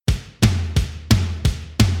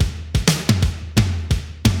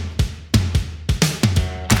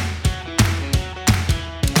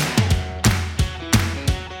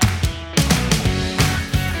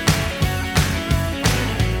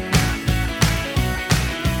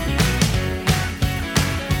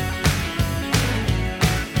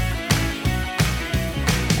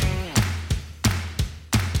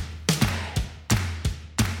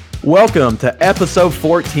Welcome to episode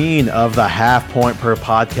 14 of the Half Point Per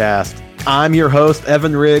podcast. I'm your host,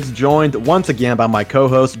 Evan Riggs, joined once again by my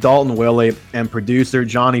co-host, Dalton Willie, and producer,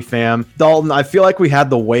 Johnny Pham. Dalton, I feel like we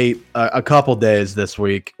had to wait a couple days this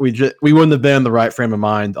week. We wouldn't have been in the right frame of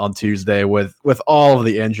mind on Tuesday with all of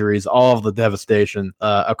the injuries, all of the devastation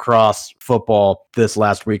across football this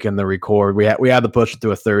last weekend to record. We had to push it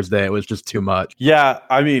to a Thursday. It was just too much. Yeah,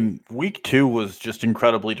 I mean, week 2 was just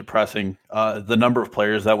incredibly depressing. The number of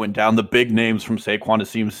players that went down, the big names from Saquon to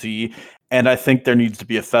CMC. And I think there needs to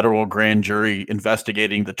be a federal grand jury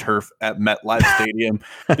investigating the turf at MetLife Stadium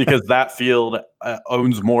because that field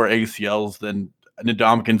owns more ACLs than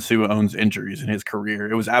Ndamukong Suh owns injuries in his career.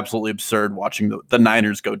 It was absolutely absurd watching the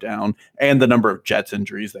Niners go down and the number of Jets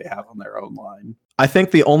injuries they have on their own line. I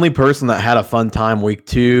think the only person that had a fun time week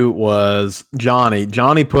 2 was Johnny.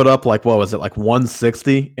 Johnny put up like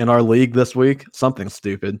 160 in our league this week? Something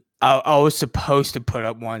stupid. I was supposed to put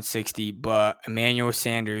up 160, but Emmanuel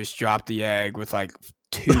Sanders dropped the egg with like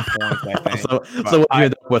 2 points, I think. so what you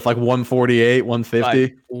end up with, like 148,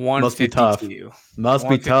 150? Like Must be tough. Must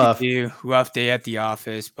be tough. Rough day at the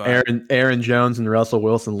office. But Aaron Jones and Russell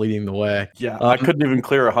Wilson leading the way. Yeah, I couldn't even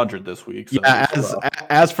clear 100 this week. So yeah,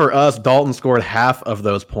 as for us, Dalton scored half of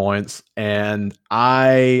those points, and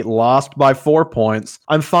I lost by 4 points.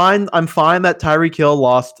 I'm fine that Tyreek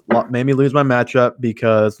Hill made me lose my matchup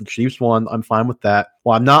because the Chiefs won. I'm fine with that.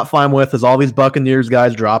 What I'm not fine with is all these Buccaneers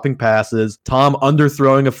guys dropping passes, Tom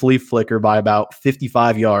underthrowing a flea flicker by about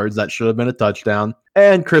 55 yards. That should have been a touchdown.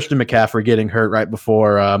 And Christian McCaffrey getting hurt right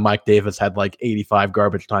before Mike Davis had like 85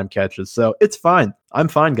 garbage time catches. So it's fine. I'm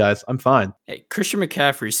fine, guys. I'm fine. Hey, Christian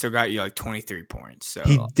McCaffrey still got you like 23 points. So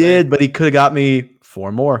he did, but he could have got me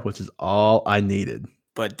 4 more, which is all I needed.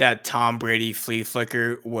 But that Tom Brady flea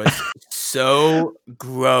flicker was so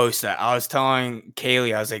gross that I was telling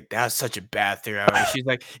Kaylee, I was like, that's such a bad throw. And she's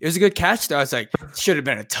like, it was a good catch, though. I was like, should have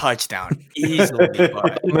been a touchdown easily.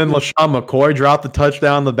 But. And then LaShawn McCoy dropped the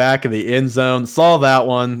touchdown in the back of the end zone. Saw that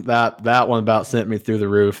one. That one about sent me through the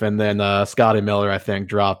roof. And then Scotty Miller, I think,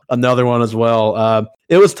 dropped another one as well.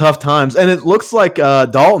 It was tough times. And it looks like,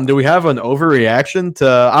 Dalton, do we have an overreaction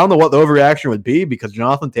to – I don't know what the overreaction would be because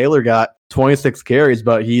Jonathan Taylor got 26 carries,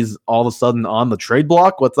 but he's all of a sudden on the trade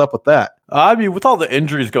block. What's up with that? I mean, with all the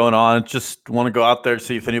injuries going on, just want to go out there,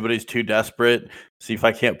 see if anybody's too desperate, see if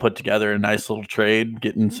I can't put together a nice little trade,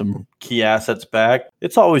 getting some key assets back.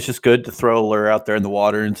 It's always just good to throw a lure out there in the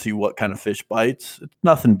water and see what kind of fish bites. It's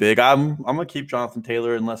nothing big. I'm going to keep Jonathan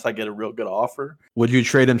Taylor unless I get a real good offer. Would you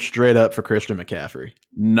trade him straight up for Christian McCaffrey?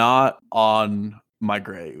 Not on my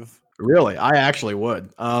grave. Really, I actually would.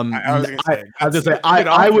 I would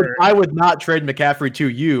not trade McCaffrey to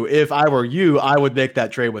you. If I were you, I would make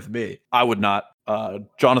that trade with me. I would not.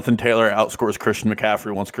 Jonathan Taylor outscores Christian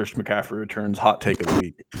McCaffrey once Christian McCaffrey returns. Hot take of the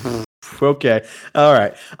week. Okay. All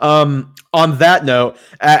right. On that note,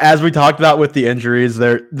 as we talked about with the injuries,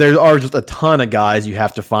 there are just a ton of guys you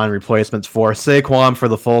have to find replacements for. Saquon for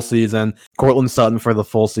the full season, Courtland Sutton for the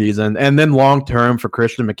full season, and then long-term for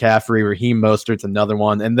Christian McCaffrey, Raheem Mostert's another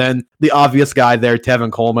one. And then the obvious guy there,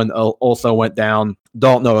 Tevin Coleman, also went down.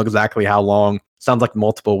 Don't know exactly how long. Sounds like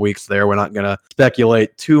multiple weeks there. We're not going to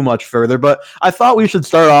speculate too much further, but I thought we should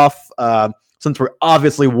start off since we're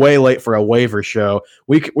obviously way late for a waiver show,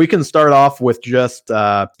 we can start off with just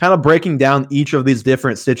kind of breaking down each of these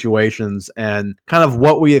different situations and kind of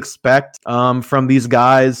what we expect from these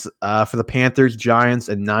guys for the Panthers, Giants,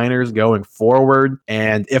 and Niners going forward.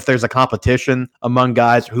 And if there's a competition among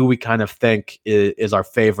guys, who we kind of think is our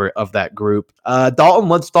favorite of that group. Dalton,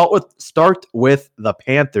 let's start with the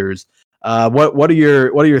Panthers. What are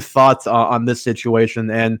your thoughts on this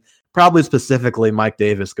situation and probably specifically Mike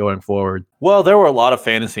Davis going forward? Well, there were a lot of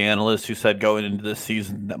fantasy analysts who said going into this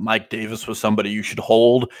season that Mike Davis was somebody you should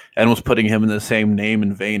hold and was putting him in the same name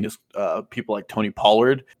and vein as people like Tony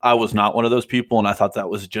Pollard. I was not one of those people, and I thought that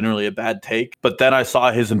was generally a bad take. But then I saw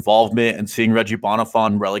his involvement and seeing Reggie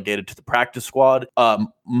Bonnafon relegated to the practice squad.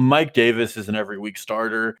 Mike Davis is an every week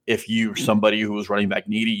starter. If you're somebody who was running back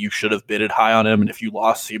needy, you should have bidded high on him. And if you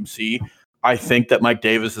lost CMC, I think that Mike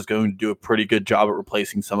Davis is going to do a pretty good job at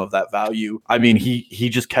replacing some of that value. I mean, he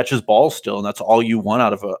just catches balls still, and that's all you want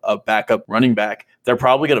out of a backup running back. They're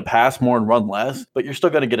probably going to pass more and run less, but you're still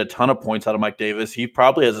going to get a ton of points out of Mike Davis. He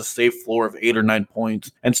probably has a safe floor of 8 or 9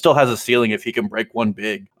 points and still has a ceiling if he can break one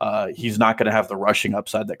big. He's not going to have the rushing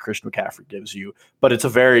upside that Christian McCaffrey gives you, but it's a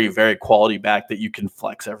very, very quality back that you can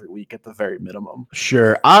flex every week at the very minimum.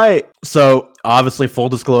 Sure. So obviously, full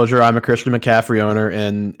disclosure, I'm a Christian McCaffrey owner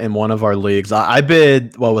in one of our leagues. leagues. I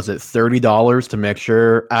bid, what was it, $30 to make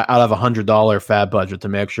sure out of $100 fab budget to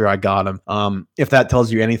make sure I got him. If that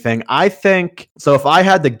tells you anything, I think so. If I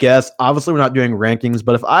had to guess, obviously we're not doing rankings,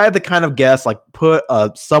 but if I had to kind of guess, like put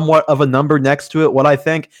a somewhat of a number next to it, what I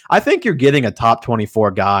think you're getting a top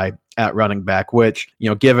 24 guy at running back, which,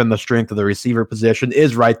 given the strength of the receiver position,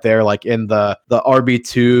 is right there, like in the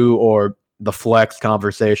RB2 or the flex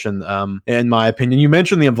conversation, in my opinion. You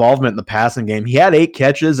mentioned the involvement in the passing game. He had 8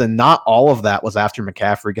 catches, and not all of that was after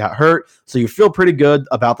McCaffrey got hurt. So you feel pretty good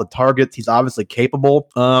about the targets. He's obviously capable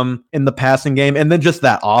in the passing game. And then just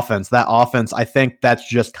that offense, I think that's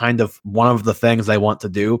just kind of one of the things they want to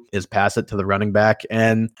do is pass it to the running back.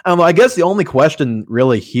 And I guess the only question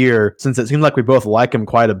really here, since it seems like we both like him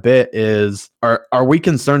quite a bit, is are we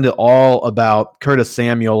concerned at all about Curtis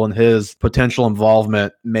Samuel and his potential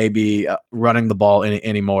involvement maybe running the ball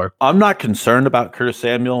anymore? I'm not concerned about Curtis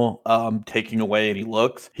Samuel taking away any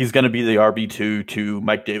looks. He's going to be the RB2 to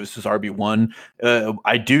Mike Davis's RB1.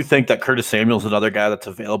 I do think that Curtis Samuel is another guy that's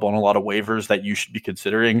available on a lot of waivers that you should be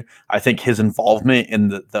considering. I think his involvement in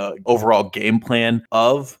the overall game plan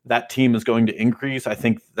of that team is going to increase. I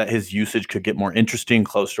think that his usage could get more interesting,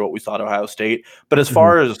 close to what we saw at Ohio State. But as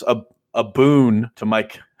far as a boon to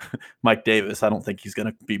Mike Davis, I don't think he's going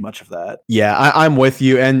to be much of that. Yeah, I'm with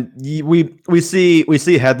you. And we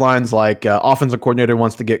see headlines like offensive coordinator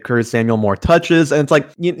wants to get Curtis Samuel more touches, and it's like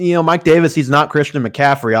Mike Davis, he's not Christian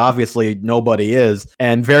McCaffrey. Obviously, nobody is,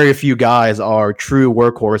 and very few guys are true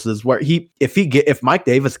workhorses. Where if Mike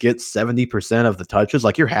Davis gets 70% of the touches,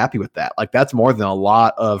 like, you're happy with that. Like, that's more than a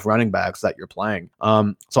lot of running backs that you're playing.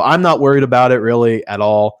 So I'm not worried about it really at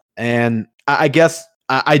all. And I guess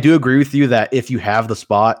I do agree with you that if you have the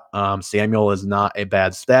spot, Samuel is not a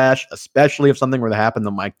bad stash, especially if something were to happen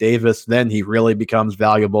to Mike Davis, then he really becomes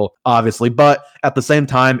valuable, obviously. But at the same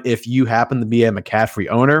time, if you happen to be a McCaffrey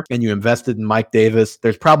owner and you invested in Mike Davis,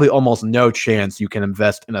 there's probably almost no chance you can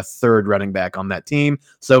invest in a third running back on that team.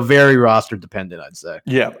 So very roster dependent, I'd say.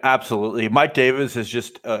 Yeah, absolutely. Mike Davis is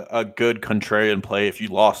just a good contrarian play if you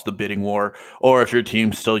lost the bidding war, or if your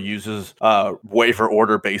team still uses waiver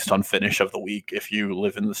order based on finish of the week, if you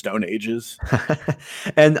live in the Stone Ages.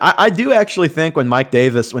 And I do actually think when Mike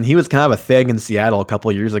Davis, when he was kind of a thing in Seattle a couple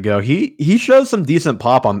of years ago, he shows some decent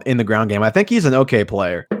pop in the ground game. I think he's an okay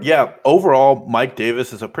player. Yeah, overall, Mike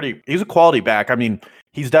Davis is he's a quality back. I mean,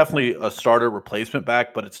 he's definitely a starter replacement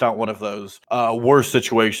back, but it's not one of those worst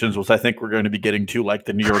situations, which I think we're going to be getting to, like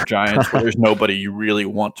the New York Giants, where there's nobody you really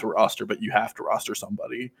want to roster, but you have to roster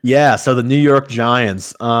somebody. Yeah, so the New York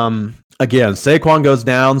Giants. Again, Saquon goes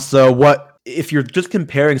down. So what? If you're just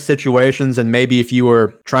comparing situations, and maybe if you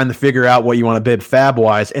were trying to figure out what you want to bid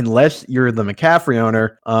fab-wise, unless you're the McCaffrey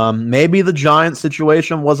owner, maybe the Giants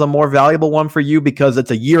situation was a more valuable one for you because it's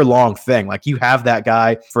a year-long thing. Like, you have that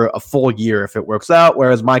guy for a full year if it works out,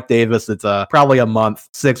 whereas Mike Davis, it's probably a month,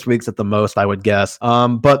 6 weeks at the most, I would guess.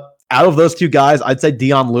 But out of those two guys, I'd say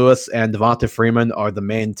Dion Lewis and Devonta Freeman are the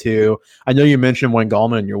main two. I know you mentioned Wayne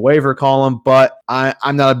Gallman in your waiver column, but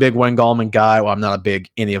I'm not a big Wayne Gallman guy. Well, I'm not a big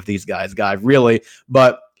any of these guys guy, really.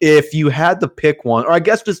 But if you had to pick one, or I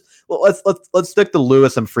guess just let's stick to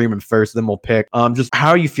Lewis and Freeman first, then we'll pick. Just how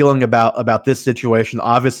are you feeling about this situation?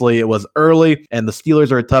 Obviously, it was early, and the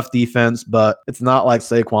Steelers are a tough defense, but it's not like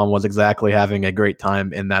Saquon was exactly having a great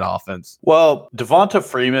time in that offense. Well, Devonta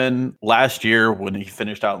Freeman last year, when he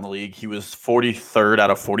finished out in the league, he was 43rd out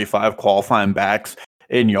of 45 qualifying backs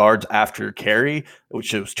in yards after carry,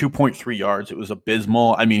 which was 2.3 yards. It was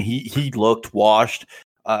abysmal. I mean, he looked washed.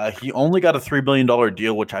 He only got a $3 million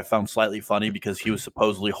deal, which I found slightly funny because he was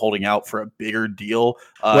supposedly holding out for a bigger deal.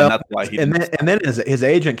 Well, and that's why then his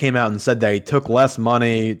agent came out and said that he took less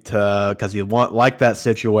money because he liked that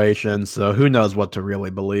situation. So who knows what to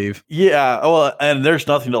really believe? Yeah, well, and there's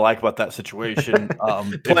nothing to like about that situation.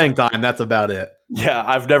 Playing time, that's about it. Yeah,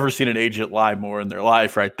 I've never seen an agent lie more in their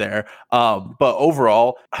life right there. But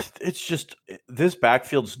overall, it's just this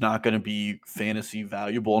backfield's not going to be fantasy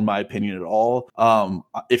valuable in my opinion at all.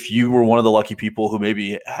 If you were one of the lucky people who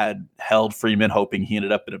maybe had held Freeman hoping he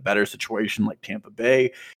ended up in a better situation like Tampa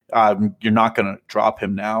Bay, you're not going to drop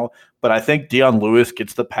him now. But I think Dion Lewis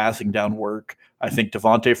gets the passing down work. I think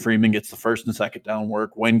Devonta Freeman gets the first and second down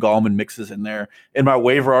work. Wayne Gallman mixes in there. In my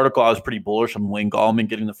waiver article, I was pretty bullish on Wayne Gallman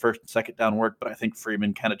getting the first and second down work, but I think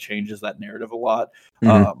Freeman kind of changes that narrative a lot.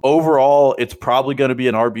 Mm-hmm. Overall, it's probably going to be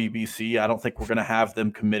an RBBC. I don't think we're going to have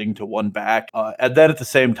them committing to one back. And then at the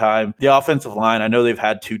same time, the offensive line, I know they've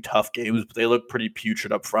had 2 tough games, but they look pretty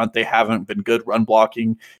putrid up front. They haven't been good run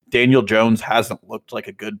blocking. Daniel Jones hasn't looked like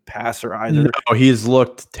a good passer either. No, he's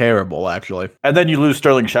looked terrible, actually. And then you lose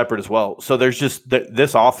Sterling Shepard as well. So there's just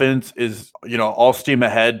this offense is, all steam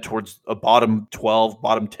ahead towards a bottom 12,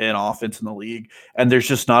 bottom 10 offense in the league. And there's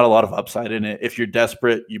just not a lot of upside in it. If you're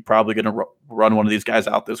desperate, you're probably going to run one of these guys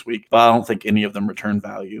out this week. But I don't think any of them return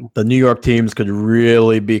value. The New York teams could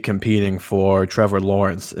really be competing for Trevor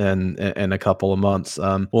Lawrence in a couple of months.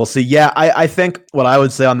 We'll see. Yeah, I think what I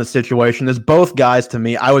would say on this situation is both guys, to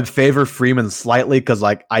me, I would favor Freeman slightly because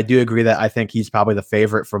I do agree that I think he's probably the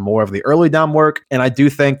favorite for more of the early down work. And I do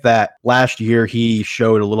think that last year he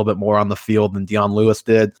showed a little bit more on the field than Dion Lewis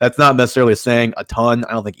did. That's not necessarily saying a ton.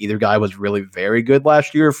 I don't think either guy was really very good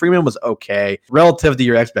last year. Freeman was okay. Relative to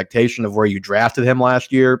your expectation of where you drafted him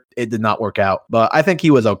last year, it did not work out. But I think he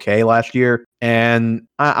was okay last year. And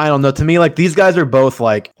I don't know. To me, these guys are both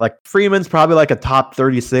like Freeman's probably a top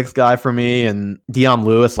 36 guy for me, and Dion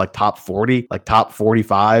Lewis top 40, top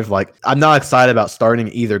 45. I'm not excited about starting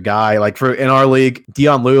either guy. In our league,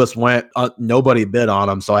 Dion Lewis went, nobody bid on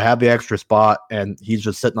him, so I have the extra spot, and he's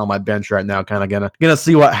just sitting on my bench right now. Kind of gonna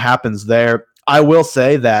see what happens there. I will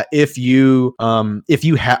say that if you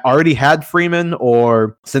already had Freeman,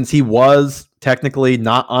 or since he was technically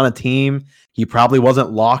not on a team, he probably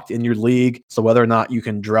wasn't locked in your league. So whether or not you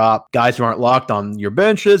can drop guys who aren't locked on your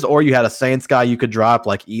benches, or you had a Saints guy you could drop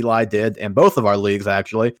like Eli did in both of our leagues,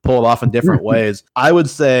 actually pull it off in different ways. I would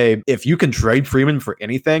say if you can trade Freeman for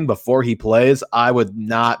anything before he plays, I would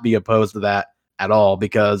not be opposed to that at all,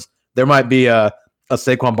 because there might be a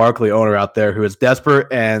Saquon Barkley owner out there who is desperate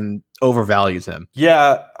and overvalues him.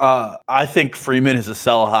 Yeah, I think Freeman is a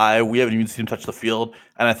sell high. We haven't even seen him touch the field,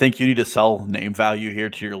 and I think you need to sell name value here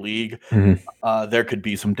to your league. Mm-hmm. There could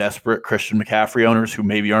be some desperate Christian McCaffrey owners who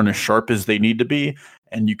maybe aren't as sharp as they need to be,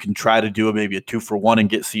 and you can try to do maybe a 2-for-1 and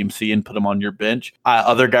get CMC and put him on your bench.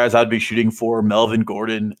 Other guys I'd be shooting for, Melvin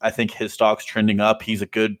Gordon. I think his stock's trending up. He's a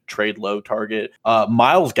good trade low target.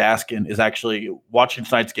 Myles Gaskin is actually, watching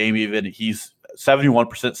tonight's game even, he's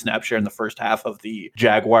 71% snap share in the first half of the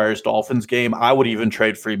Jaguars-Dolphins game. I would even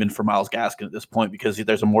trade Freeman for Myles Gaskin at this point, because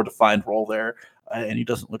there's a more defined role there, and he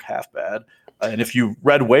doesn't look half bad. And if you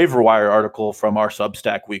read waiver wire article from our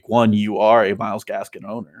Substack week 1, you are a Myles Gaskin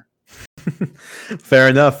owner. Fair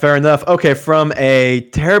enough. Okay, from a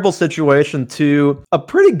terrible situation to a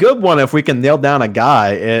pretty good one if we can nail down a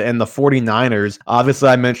guy in the 49ers. Obviously,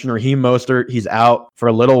 I mentioned Raheem Mostert. He's out for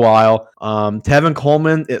a little while. Tevin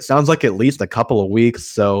Coleman, it sounds like at least a couple of weeks,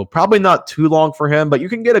 so probably not too long for him, but you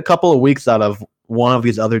can get a couple of weeks out of one of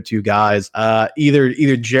these other two guys, either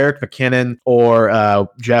Jerick McKinnon or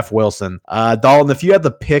Jeff Wilson. Dalton, if you had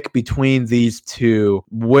the pick between these two,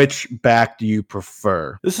 which back do you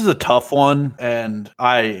prefer? This is a tough one, and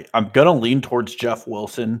I'm going to lean towards Jeff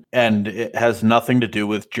Wilson, and it has nothing to do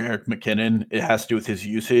with Jerick McKinnon. It has to do with his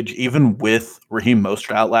usage. Even with Raheem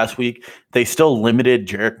Mostert out last week, they still limited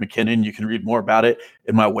Jerick McKinnon. You can read more about it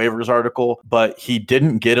in my waivers article, but he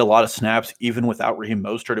didn't get a lot of snaps even without Raheem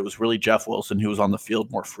Mostert. It was really Jeff Wilson who was on the field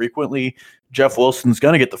more frequently. Jeff Wilson's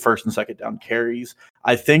going to get the first and second down carries.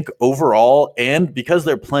 I think overall, and because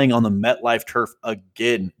they're playing on the MetLife turf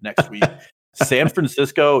again next week, San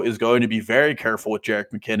Francisco is going to be very careful with Jerick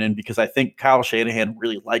McKinnon, because I think Kyle Shanahan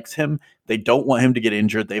really likes him. They don't want him to get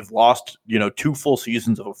injured. They've lost, 2 full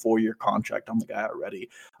seasons of a 4-year contract on the guy already.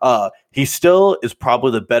 He still is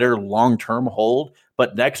probably the better long-term hold,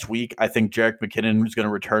 but next week, I think Jerick McKinnon is going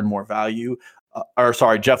to return more value.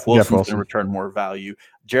 Jeff Wilson's going to return more value.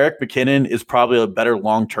 Jerick McKinnon is probably a better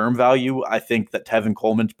long-term value. I think that Tevin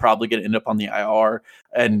Coleman's probably going to end up on the IR,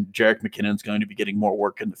 and Jerick McKinnon's going to be getting more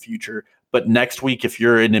work in the future. But next week, if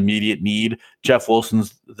you're in immediate need, Jeff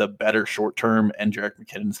Wilson's the better short-term and Jerick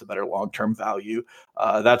McKinnon's the better long-term value.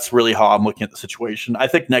 That's really how I'm looking at the situation. I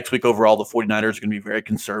think next week overall, the 49ers are going to be very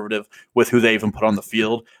conservative with who they even put on the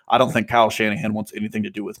field. I don't think Kyle Shanahan wants anything to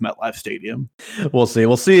do with MetLife Stadium. We'll see.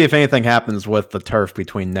 We'll see if anything happens with the turf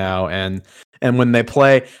between now and when they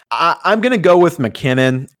play. I'm going to go with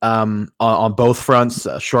McKinnon on both fronts,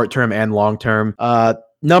 short-term and long-term.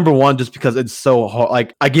 Number one, just because it's so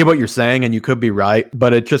hard. I get what you're saying, and you could be right,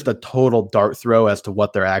 but it's just a total dart throw as to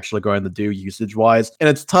what they're actually going to do usage-wise. And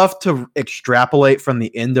it's tough to extrapolate from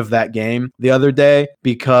the end of that game the other day,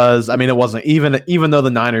 because, it wasn't even though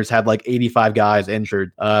the Niners had 85 guys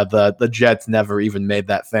injured, the Jets never even made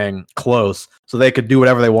that thing close. So they could do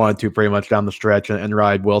whatever they wanted to pretty much down the stretch and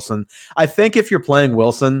ride Wilson. I think if you're playing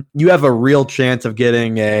Wilson, you have a real chance of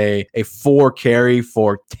getting a 4 carry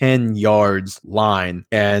for 10 yards line,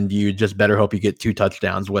 and you just better hope you get 2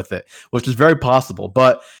 touchdowns with it, which is very possible.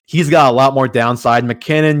 But he's got a lot more downside.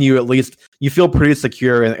 McKinnon, you at least you feel pretty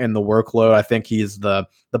secure in the workload. I think he's the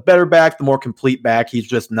better back, the more complete back. He's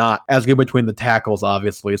just not as good between the tackles,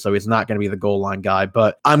 obviously, so he's not going to be the goal line guy.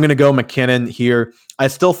 But I'm going to go McKinnon here. I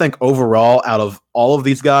still think overall, out of all of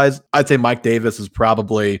these guys, I'd say Mike Davis is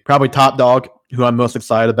probably top dog, who I'm most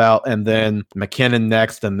excited about, and then McKinnon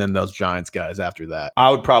next, and then those Giants guys after that. I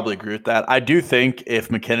would probably agree with that. I do think if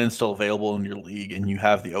McKinnon's still available in your league and you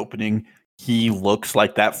have the opening, he looks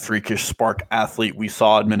like that freakish spark athlete we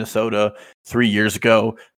saw in Minnesota 3 years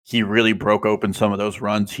ago. He really broke open some of those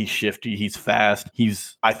runs. He's shifty. He's fast.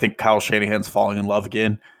 I think Kyle Shanahan's falling in love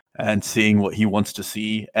again and seeing what he wants to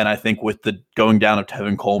see. And I think with the going down of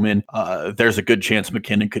Tevin Coleman, there's a good chance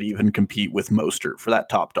McKinnon could even compete with Mostert for that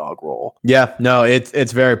top dog role. Yeah, no,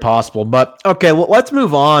 it's very possible. But okay, well, let's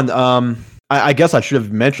move on. I guess I should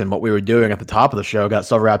have mentioned what we were doing at the top of the show. Got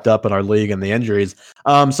so wrapped up in our league and the injuries.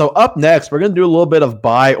 So up next, we're going to do a little bit of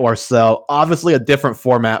buy or sell. Obviously, a different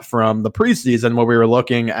format from the preseason where we were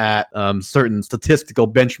looking at certain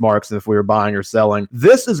statistical benchmarks if we were buying or selling.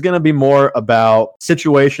 This is going to be more about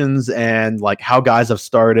situations and like how guys have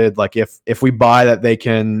started. Like if we buy that they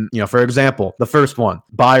can, for example, the first one,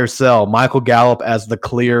 buy or sell Michael Gallup as the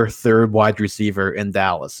clear third wide receiver in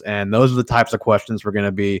Dallas. And those are the types of questions we're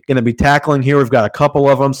going to be tackling here. We've got a couple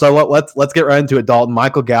of them, so let's get right into it. Dalton,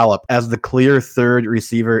 Michael Gallup as the clear third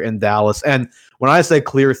receiver in Dallas. And when I say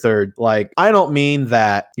clear third, like I don't mean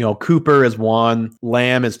that Cooper is 1,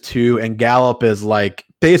 Lamb is 2, and Gallup is like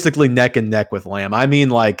basically neck and neck with Lamb. I mean,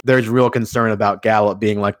 like there's real concern about Gallup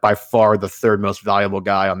being like by far the third most valuable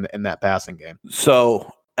guy in that passing game.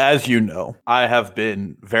 So as you know, I have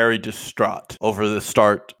been very distraught over the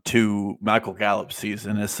start to Michael Gallup's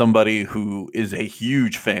season as somebody who is a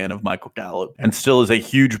huge fan of Michael Gallup and still is a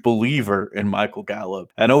huge believer in Michael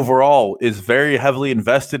Gallup and overall is very heavily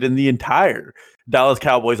invested in the entire Dallas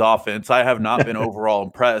Cowboys offense. I have not been overall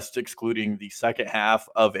impressed, excluding the second half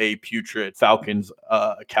of a putrid Falcons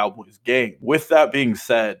Cowboys game. With that being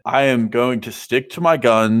said, I am going to stick to my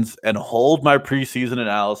guns and hold my preseason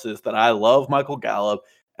analysis that I love Michael Gallup.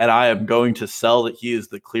 And I am going to sell that he is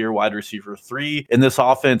the clear wide receiver 3 in this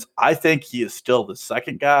offense. I think he is still the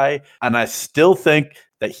second guy. And I still think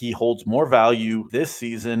that he holds more value this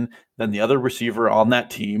season than the other receiver on that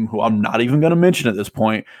team, who I'm not even going to mention at this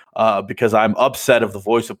point because I'm upset of the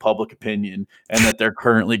voice of public opinion and that they're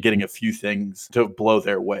currently getting a few things to blow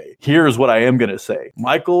their way. Here's what I am going to say.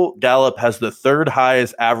 Michael Gallup has the third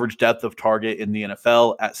highest average depth of target in the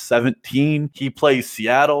NFL at 17. He plays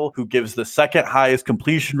Seattle, who gives the second highest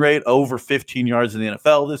completion rate over 15 yards in the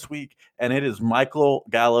NFL this week. And it is Michael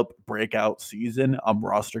Gallup breakout season. I'm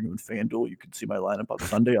rostering him in FanDuel. You can see my lineup on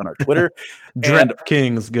Sunday on our Twitter.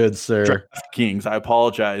 DraftKings, good sir. DraftKings. I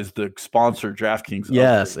apologize. The sponsor, DraftKings.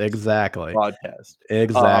 Yes, exactly. Podcast.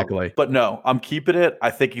 Exactly. But no, I'm keeping it.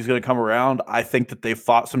 I think he's going to come around. I think that they've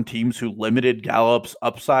fought some teams who limited Gallup's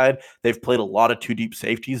upside. They've played a lot of 2 deep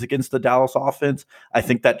safeties against the Dallas offense. I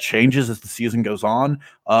think that changes as the season goes on.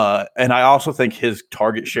 And I also think his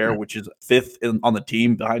target share, which is 5th on the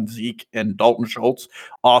team behind Zeke and Dalton Schultz,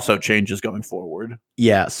 also changes going forward.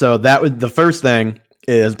 Yeah, so that was the first thing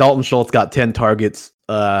is Dalton Schultz got 10 targets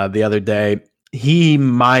the other day. He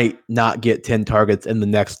might not get 10 targets in the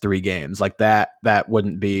next 3 games. Like that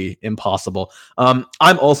wouldn't be impossible. I'm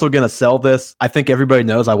also going to sell this. I think everybody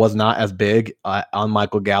knows I was not as big on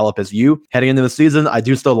Michael Gallup as you heading into the season. I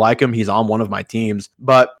do still like him. He's on one of my teams.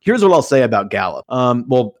 But here's what I'll say about Gallup.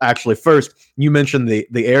 Well, actually, first, you mentioned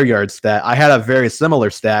the air yard stat. I had a very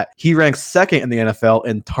similar stat. He ranks 2nd in the NFL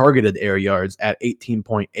in targeted air yards at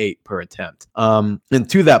 18.8 per attempt. And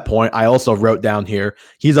to that point, I also wrote down here,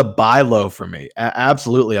 he's a buy low for me.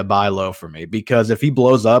 Absolutely a buy low for me, because if he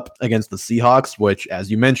blows up against the Seahawks, which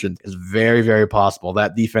as you mentioned is very, very possible,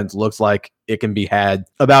 that defense looks like it can be had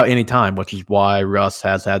about any time, which is why Russ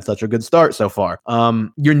has had such a good start so far.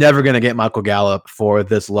 You're never going to get Michael Gallup for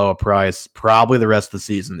this low a price, probably the rest of the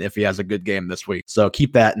season if he has a good game this week. So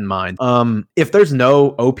keep that in mind. If there's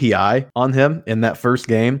no OPI on him in that first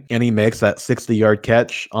game and he makes that 60-yard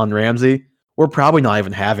catch on Ramsey, we're probably not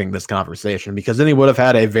even having this conversation, because then he would have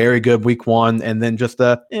had a very good week 1 and then just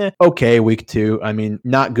a okay week 2. I mean,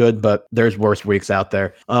 not good, but there's worse weeks out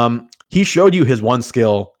there. He showed you his one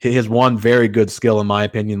skill, his one very good skill, in my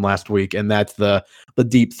opinion, last week, and that's the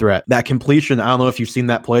deep threat. That completion, I don't know if you've seen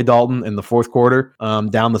that play, Dalton, in the fourth quarter,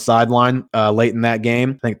 down the sideline late in that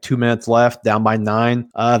game. I think 2 minutes left, down by 9.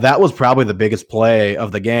 That was probably the biggest play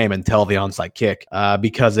of the game until the onside kick,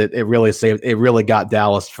 because it really got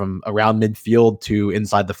Dallas from around midfield to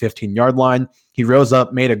inside the 15-yard line. He rose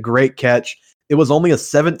up, made a great catch. it was only a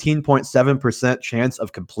 17.7% chance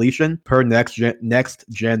of completion per next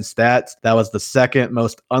gen stats. That was the second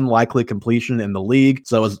most unlikely completion in the league.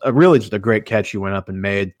 So it was really just a great catch he went up and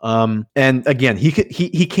made. And again,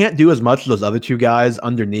 he can't do as much as those other two guys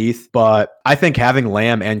underneath, but I think having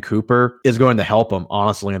Lamb and Cooper is going to help him,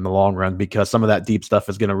 honestly, in the long run, because some of that deep stuff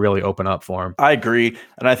is going to really open up for him. I agree.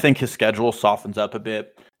 And I think his schedule softens up a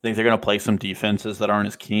bit. I think they're going to play some defenses that aren't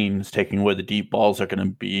as keen as taking away the deep balls. Are going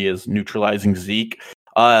to be as neutralizing Zeke.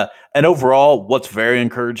 And overall, what's very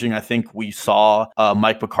encouraging, I think we saw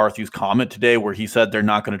Mike McCarthy's comment today where he said they're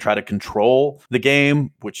not going to try to control the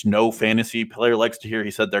game, which no fantasy player likes to hear. He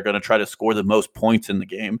said they're going to try to score the most points in the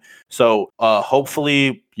game. So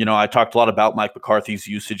hopefully, I talked a lot about Mike McCarthy's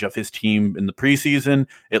usage of his team in the preseason.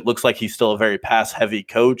 It looks like he's still a very pass-heavy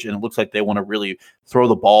coach, and it looks like they want to really throw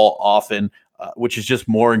the ball often, which is just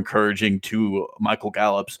more encouraging to Michael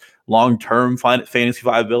Gallup's long-term fantasy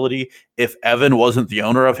viability. If Evan wasn't the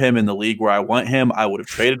owner of him in the league where I want him, I would have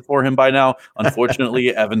traded for him by now.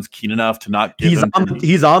 Unfortunately, Evan's keen enough to not give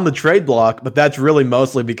he's on the trade block, but that's really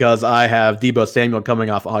mostly because I have Deebo Samuel coming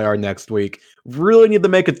off IR next week. Really need to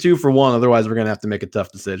make a 2-for-1, otherwise we're going to have to make a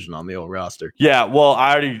tough decision on the old roster. Yeah, well,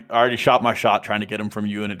 I already shot my shot trying to get him from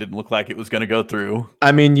you, and it didn't look like it was going to go through.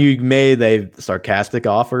 I mean, you made a sarcastic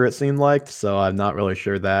offer, it seemed like, so I'm not really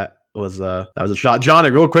sure that was a shot. Johnny,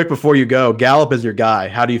 real quick before you go, Gallup is your guy.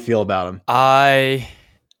 How do you feel about him? I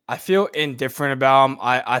feel indifferent about him.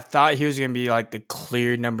 I thought he was gonna be like the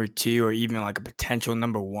clear number 2 or even like a potential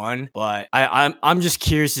number 1, but I'm just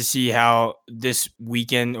curious to see how this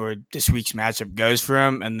weekend or this week's matchup goes for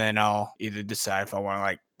him, and then I'll either decide if I want to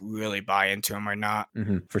like really buy into him or not.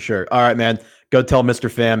 For sure. All right, man. Go tell Mr.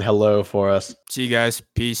 Pham hello for us. See you guys.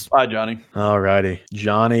 Peace. Bye, Johnny. All righty.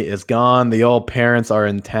 Johnny is gone. The old parents are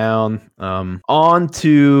in town. On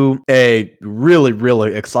to a really,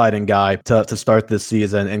 really exciting guy to start this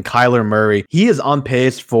season, and Kyler Murray. He is on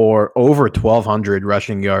pace for over 1,200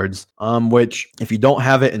 rushing yards, which, if you don't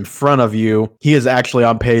have it in front of you, he is actually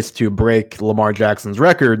on pace to break Lamar Jackson's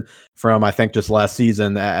record from, I think, just last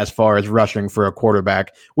season as far as rushing for a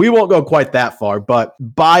quarterback. We won't go quite that far, but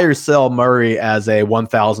buy or sell Murray as a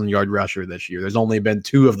 1,000-yard rusher this year. There's only been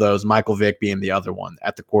 2 of those, Michael Vick being the other one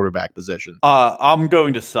at the quarterback position. I'm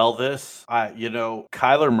going to sell this.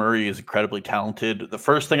 Kyler Murray is incredibly talented. The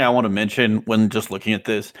first thing I want to mention when just looking at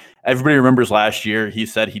this, everybody remembers last year he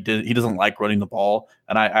said he doesn't like running the ball,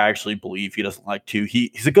 and I actually believe he doesn't like to.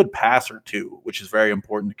 He's a good passer too, which is very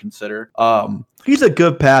important to consider. He's a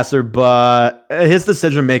good passer, but his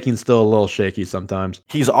decision making is still a little shaky sometimes.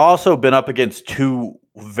 He's also been up against 2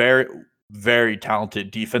 very, very talented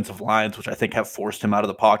defensive lines, which I think have forced him out of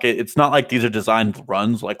the pocket. It's not like these are designed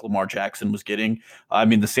runs like Lamar Jackson was getting. I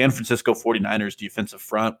mean, the San Francisco 49ers defensive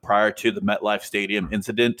front prior to the MetLife Stadium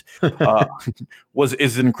incident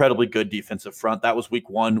is an incredibly good defensive front. That was week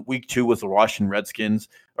 1. Week 2 was the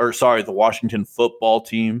the Washington football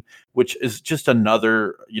team, which is just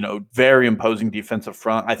another, very imposing defensive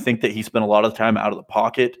front. I think that he spent a lot of time out of the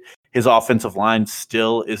pocket. His offensive line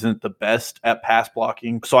still isn't the best at pass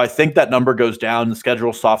blocking. So I think that number goes down. The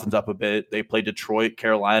schedule softens up a bit. They play Detroit,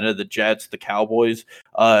 Carolina, the Jets, the Cowboys.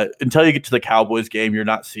 Until you get to the Cowboys game, you're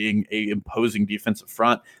not seeing a imposing defensive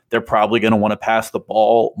front. They're probably going to want to pass the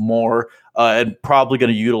ball more and probably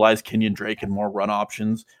going to utilize Kenyon Drake and more run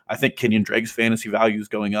options. I think Kenyon Drake's fantasy value is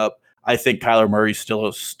going up. I think Kyler Murray's still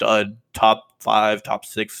a stud, top 5, top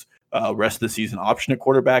 6 rest of the season option at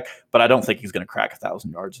quarterback, but I don't think he's going to crack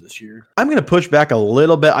 1,000 yards this year. I'm going to push back a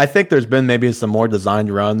little bit. I think there's been maybe some more designed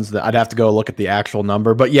runs that I'd have to go look at the actual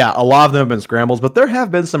number, but yeah, a lot of them have been scrambles, but there have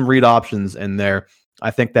been some read options in there. I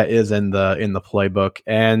think that is in the playbook,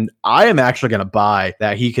 and I am actually going to buy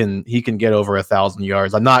that he can get over 1,000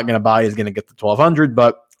 yards. I'm not going to buy he's going to get to 1,200,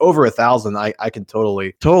 but over 1,000, I can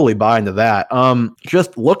totally buy into that.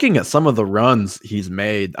 Just looking at some of the runs he's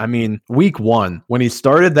made, I mean, week 1, when he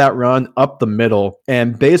started that run up the middle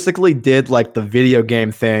and basically did like the video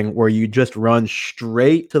game thing where you just run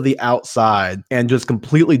straight to the outside and just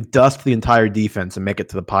completely dust the entire defense and make it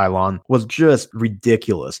to the pylon, was just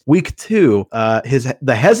ridiculous. Week 2,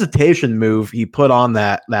 the hesitation move he put on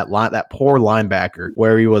that poor linebacker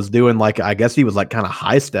where he was doing like, I guess he was like kind of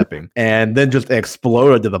high stepping and then just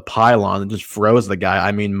exploded to the pylon and just froze the guy.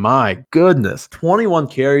 I mean, my goodness, 21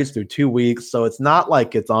 carries through 2 weeks. So it's not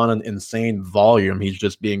like it's on an insane volume. He's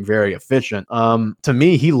just being very efficient. To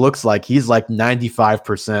me, he looks like he's like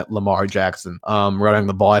 95% Lamar Jackson running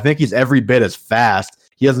the ball. I think he's every bit as fast.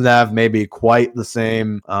 He doesn't have maybe quite the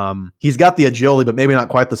same. He's got the agility, but maybe not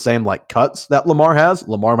quite the same like cuts that Lamar has.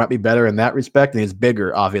 Lamar might be better in that respect, and he's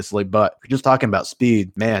bigger, obviously. But if you're just talking about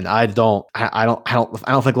speed, man, I don't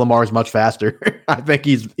think Lamar is much faster. I think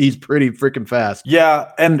he's pretty freaking fast.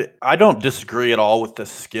 Yeah, and I don't disagree at all with the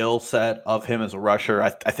skill set of him as a rusher.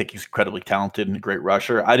 I think he's incredibly talented and a great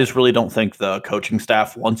rusher. I just really don't think the coaching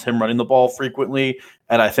staff wants him running the ball frequently,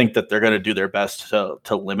 and I think that they're going to do their best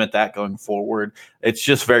to limit that going forward. It's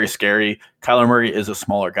just very scary. Kyler Murray is a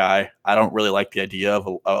smaller guy. I don't really like the idea of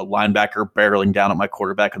a linebacker barreling down at my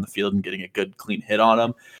quarterback in the field and getting a good, clean hit on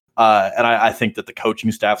him. And I think that the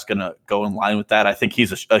coaching staff's going to go in line with that. I think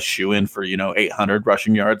he's a shoo-in for, 800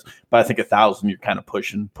 rushing yards, but I think 1,000, you're kind of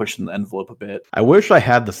pushing the envelope a bit. I wish I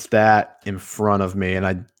had the stat in front of me, and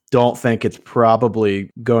I don't think it's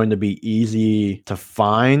probably going to be easy to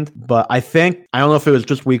find, but I don't know if it was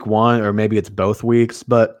just week 1 or maybe it's both weeks,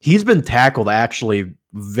 but he's been tackled actually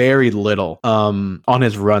very little on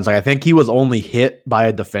his runs. Like, I think he was only hit by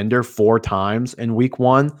a defender 4 times in week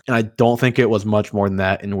 1, and I don't think it was much more than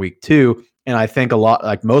that in week 2. And I think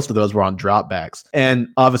most of those were on dropbacks. And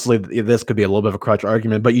obviously, this could be a little bit of a crutch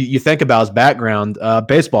argument, but you think about his background,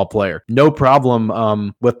 baseball player, no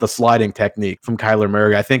problem with the sliding technique from Kyler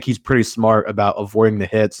Murray. I think he's pretty smart about avoiding the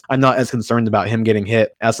hits. I'm not as concerned about him getting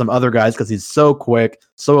hit as some other guys because he's so quick,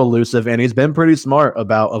 so elusive, and he's been pretty smart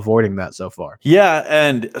about avoiding that so far. Yeah,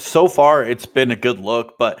 and so far it's been a good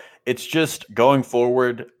look, but it's just going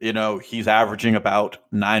forward, he's averaging about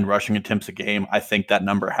 9 rushing attempts a game. I think that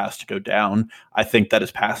number has to go down. I think that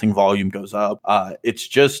his passing volume goes up. It's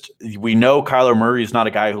just, we know Kyler Murray is not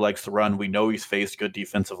a guy who likes to run. We know he's faced good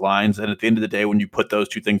defensive lines. And at the end of the day, when you put those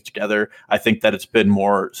two things together, I think that it's been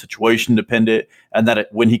more situation dependent, and that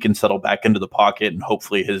when he can settle back into the pocket and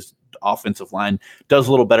hopefully his offensive line does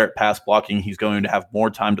a little better at pass blocking, he's going to have more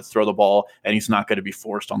time to throw the ball, and he's not going to be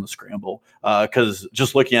forced on the scramble. Because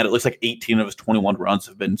just looking at it, looks like 18 of his 21 runs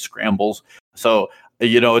have been scrambles. So,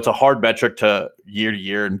 it's a hard metric to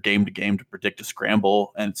year and game to game to predict a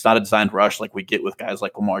scramble, and it's not a designed rush like we get with guys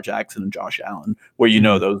like Lamar Jackson and Josh Allen, where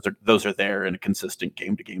those are there in a consistent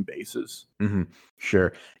game to game basis. Mm-hmm.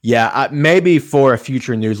 Sure. Yeah, maybe for a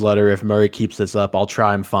future newsletter, if Murray keeps this up, I'll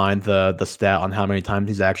try and find the stat on how many times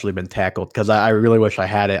he's actually been tackled, because I really wish I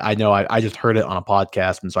had it. I know I just heard it on a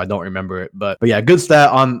podcast, and so I don't remember it. But yeah, good stat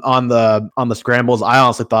on the scrambles. I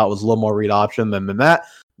honestly thought it was a little more read option than that,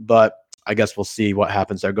 but I guess we'll see what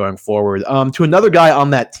happens there going forward. To another guy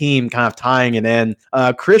on that team, kind of tying it in,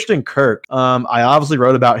 Christian Kirk. I obviously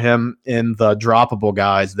wrote about him in the droppable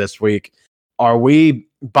guys this week. Are we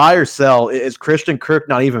buy or sell? Is Christian Kirk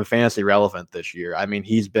not even fantasy relevant this year? I mean,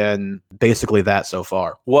 he's been basically that so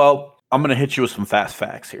far. Well, I'm going to hit you with some fast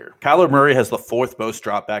facts here. Kyler Murray has the 4th most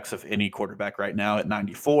dropbacks of any quarterback right now at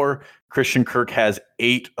 94. Christian Kirk has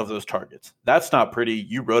 8 of those targets. That's not pretty.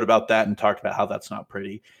 You wrote about that and talked about how that's not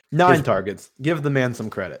pretty. 9 targets. Give the man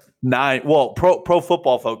some credit. 9. Well, Pro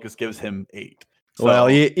Football Focus gives him 8. So, well,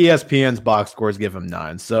 ESPN's box scores give him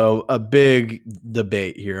 9. So a big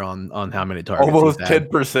debate here on how many targets. Almost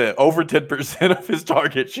 10%, over 10% of his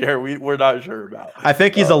target share. We're not sure about. I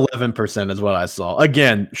think he's 11% is what I saw.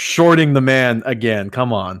 Again, shorting the man again.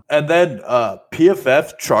 Come on. And then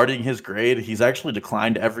PFF charting his grade. He's actually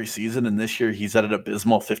declined every season, and this year he's at an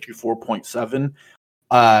abysmal 54.7.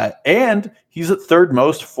 And he's at 3rd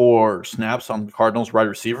most for snaps on the Cardinals wide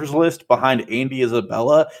receivers list, behind Andy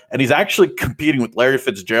Isabella, and he's actually competing with Larry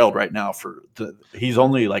Fitzgerald right now. He's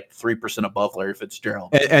only like 3% above Larry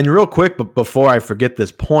Fitzgerald. And real quick, but before I forget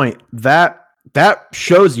this point, that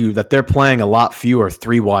shows you that they're playing a lot fewer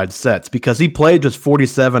 3-wide sets, because he played just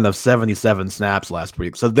 47 of 77 snaps last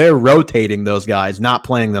week. So they're rotating those guys, not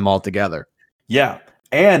playing them all together. Yeah.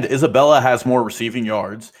 And Isabella has more receiving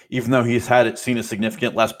yards, even though he's seen a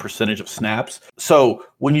significant less percentage of snaps. So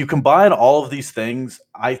when you combine all of these things,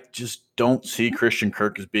 I just don't see Christian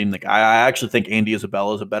Kirk as being the guy. I actually think Andy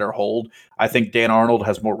Isabella is a better hold. I think Dan Arnold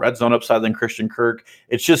has more red zone upside than Christian Kirk.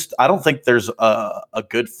 It's just, I don't think there's a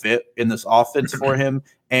good fit in this offense for him.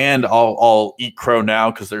 And I'll eat crow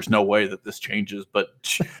now because there's no way that this changes. But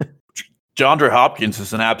DeAndre Hopkins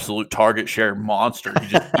is an absolute target share monster. He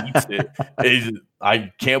just eats it.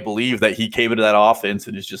 I can't believe that he came into that offense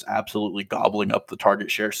and is just absolutely gobbling up the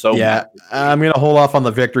target share. So yeah, I'm going to hold off on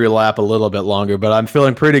the victory lap a little bit longer, but I'm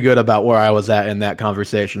feeling pretty good about where I was at in that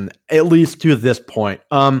conversation, at least to this point.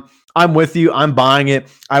 I'm with you. I'm buying it.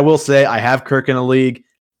 I will say I have Kirk in a league.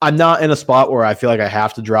 I'm not in a spot where I feel like I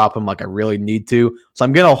have to drop him like I really need to. So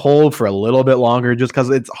I'm going to hold for a little bit longer just because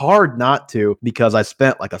it's hard not to, because I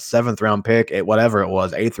spent like a 7th round pick at whatever it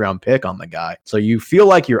was, 8th round pick on the guy. So you feel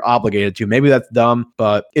like you're obligated to. Maybe that's dumb,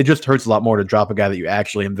 but it just hurts a lot more to drop a guy that you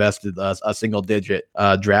actually invested a single digit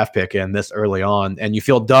draft pick in this early on. And you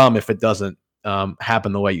feel dumb if it doesn't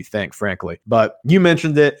happen the way you think, frankly. But you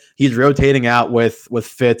mentioned it. He's rotating out with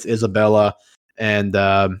Fitz, Isabella, and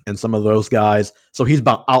some of those guys. So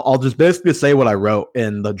I'll just basically say what I wrote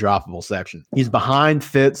in the droppable section. He's behind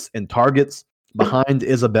Fitz in targets, behind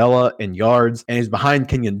Isabella in yards, and he's behind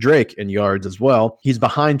Kenyon Drake in yards as well. He's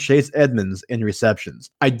behind Chase Edmonds in receptions.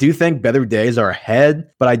 I do think better days are ahead,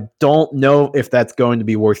 but I don't know if that's going to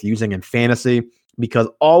be worth using in fantasy, because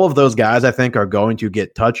all of those guys, I think, are going to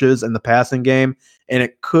get touches in the passing game, and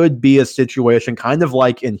it could be a situation kind of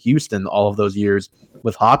like in Houston all of those years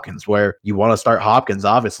with Hopkins, where you want to start Hopkins,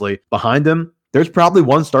 obviously. Behind him, there's probably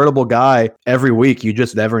one startable guy every week. You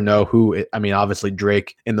just never know who. I mean, obviously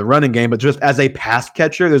Drake in the running game, but just as a pass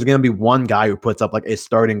catcher, there's going to be one guy who puts up like a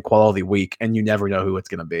starting quality week, and you never know who it's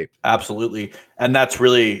going to be. Absolutely. And that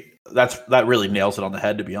really nails it on the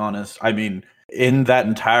head, to be honest. I mean, in that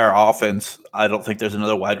entire offense, I don't think there's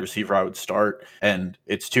another wide receiver I would start, and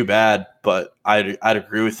it's too bad, but I'd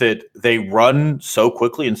agree with it. They run so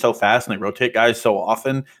quickly and so fast, and they rotate guys so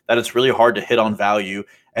often that it's really hard to hit on value,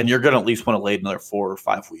 and you're going to at least want to wait another 4 or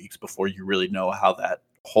 5 weeks before you really know how that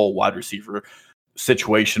whole wide receiver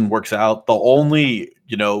situation works out. The only,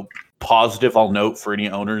 positive I'll note for any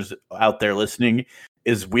owners out there listening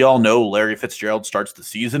is we all know Larry Fitzgerald starts the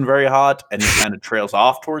season very hot and he kind of trails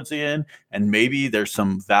off towards the end. And maybe there's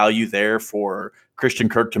some value there for Christian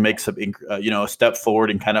Kirk to make some, a step forward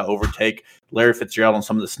and kind of overtake Larry Fitzgerald on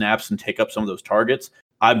some of the snaps and take up some of those targets.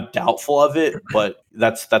 I'm doubtful of it, but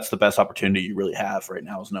that's the best opportunity you really have right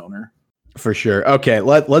now as an owner. For sure. Okay,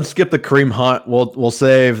 let's skip the Kareem Hunt. We'll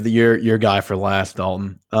save your guy for last,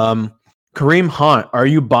 Dalton. Kareem Hunt, are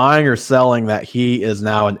you buying or selling that he is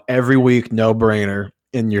now an every week no-brainer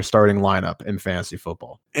in your starting lineup in fantasy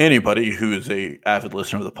football? Anybody who is a avid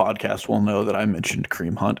listener of the podcast will know that I mentioned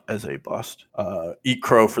Kareem Hunt as a bust. Eat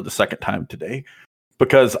crow for the second time today,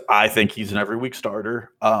 because I think he's an every week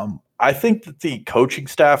starter. I think that the coaching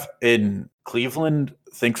staff in Cleveland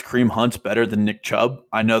thinks Kareem Hunt's better than Nick Chubb.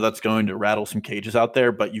 I know that's going to rattle some cages out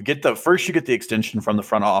there, but you get the extension from the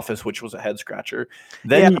front office, which was a head scratcher.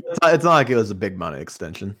 Then it's not like it was a big money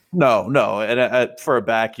extension. No. And for a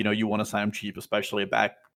back, you want to sign him cheap, especially a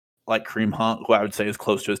back like Kareem Hunt, who I would say is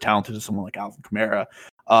close to as talented as someone like Alvin Kamara.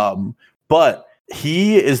 But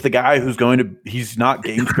he is the guy he's not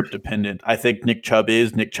game script dependent. I think Nick Chubb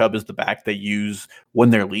is. Nick Chubb is the back they use when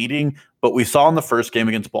they're leading. But we saw in the first game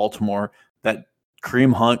against Baltimore that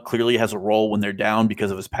Kareem Hunt clearly has a role when they're down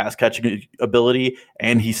because of his pass catching ability,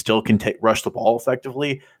 and he still can rush the ball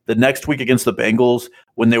effectively. The next week against the Bengals,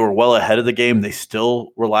 when they were well ahead of the game, they still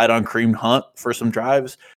relied on Kareem Hunt for some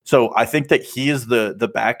drives. So I think that he is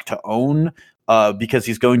the back to own because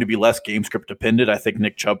he's going to be less game script dependent. I think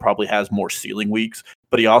Nick Chubb probably has more ceiling weeks,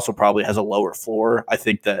 but he also probably has a lower floor. I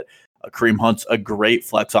think that Kareem Hunt's a great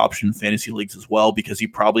flex option in fantasy leagues as well, because he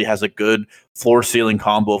probably has a good floor ceiling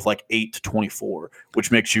combo of like 8 to 24, which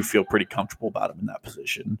makes you feel pretty comfortable about him in that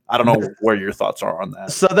position. I don't know where your thoughts are on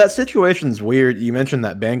that. So that situation's weird. You mentioned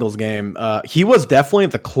that Bengals game. He was definitely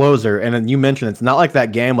the closer. And then you mentioned it's not like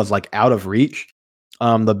that game was like out of reach.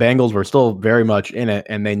 The Bengals were still very much in it,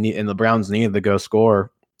 and the Browns needed to go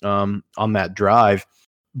score on that drive.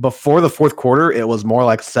 Before the fourth quarter, it was more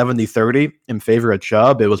like 70-30 in favor of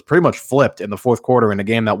Chubb. It was pretty much flipped in the fourth quarter in a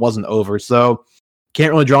game that wasn't over. So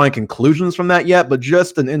can't really draw any conclusions from that yet, but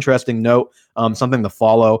just an interesting note, something to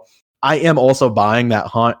follow. I am also buying that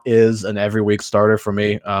Hunt is an every week starter for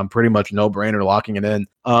me. Pretty much no brainer locking it in.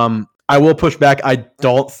 I will push back. I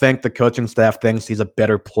don't think the coaching staff thinks he's a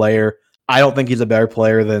better player. I don't think he's a better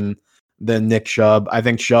player than Nick Chubb. I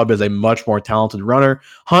think Chubb is a much more talented runner.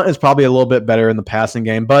 Hunt is probably a little bit better in the passing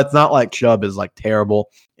game, but it's not like Chubb is like terrible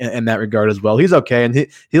in that regard as well. He's okay, and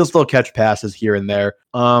he'll still catch passes here and there.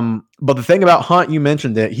 But the thing about Hunt, you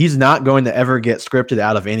mentioned it, he's not going to ever get scripted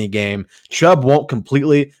out of any game. Chubb won't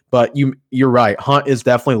completely, but you're right. Hunt is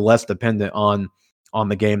definitely less dependent on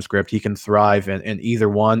the game script. He can thrive in either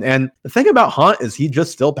one. And the thing about Hunt is he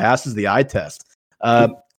just still passes the eye test.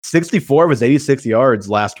 64 of his 86 yards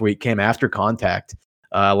last week came after contact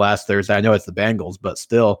last Thursday. I know it's the Bengals, but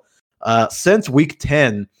still. Since week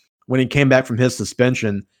 10, when he came back from his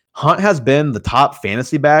suspension, Hunt has been the top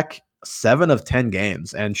fantasy back 7 of 10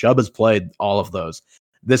 games, and Chubb has played all of those.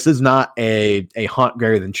 This is not a Hunt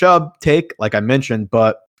greater than Chubb take, like I mentioned,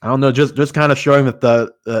 but I don't know, just kind of showing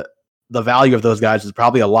that the value of those guys is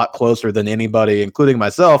probably a lot closer than anybody, including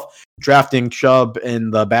myself, drafting Chubb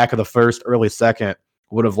in the back of the first, early second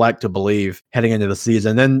would have liked to believe heading into the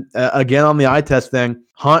season. Then again, on the eye test thing,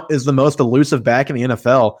 Hunt is the most elusive back in the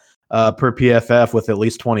NFL per PFF with at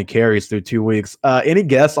least 20 carries through 2 weeks. Any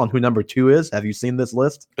guess on who number 2 is? Have you seen this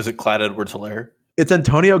list? Is it Clyde Edwards-Helaire? It's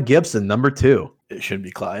Antonio Gibson, number 2. It should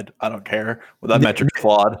be Clyde. I don't care. Well, that metric's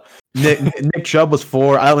flawed. Nick Chubb was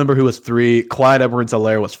 4. I don't remember who was 3. Clyde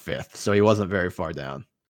Edwards-Helaire was 5th, so he wasn't very far down.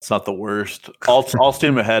 It's not the worst. I'll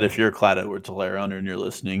steam ahead if you're Clyde Edwards-Helaire owner and you're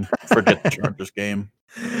listening. Forget the Chargers game.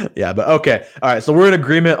 Yeah, but okay. All right, so we're in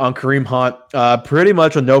agreement on Kareem Hunt. Pretty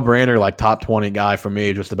much a no-brainer, like top 20 guy for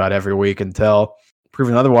me just about every week until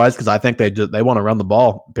proven otherwise, because I think they want to run the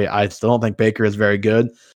ball. I still don't think Baker is very good.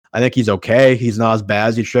 I think he's okay. He's not as bad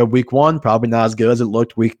as he showed week 1. Probably not as good as it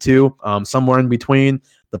looked week 2. Somewhere in between.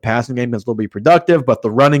 The passing game can still be productive, but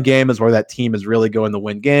the running game is where that team is really going to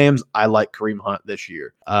win games. I like Kareem Hunt this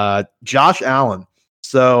year. Josh Allen.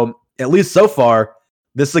 So at least so far,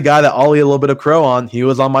 this is a guy that I'll eat a little bit of crow on. He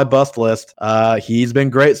was on my bust list. He's been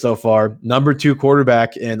great so far. Number 2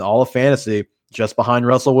 quarterback in all of fantasy, just behind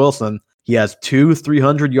Russell Wilson. He has 2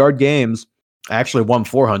 300-yard games, actually 1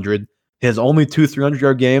 400. His only 2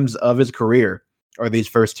 300-yard games of his career are these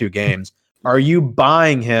first 2 games. Are you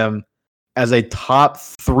buying him as a top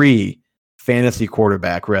 3 fantasy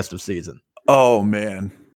quarterback rest of season? Oh,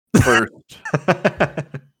 man. First,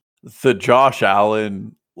 the Josh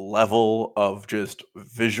Allen level of just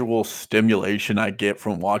visual stimulation I get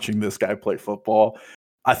from watching this guy play football.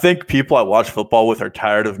 I think people I watch football with are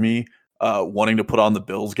tired of me wanting to put on the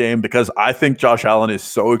Bills game, because I think Josh Allen is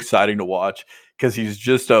so exciting to watch, because he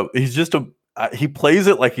plays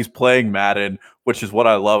it like he's playing Madden, which is what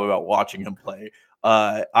I love about watching him play.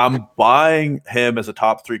 I'm buying him as a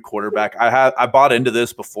top 3 quarterback. I bought into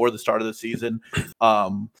this before the start of the season.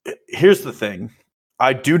 Here's the thing.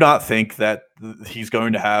 I do not think that he's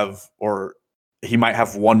going to have, or he might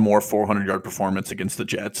have one more 400-yard performance against the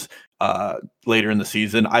Jets later in the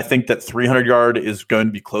season. I think that 300-yard is going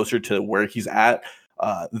to be closer to where he's at.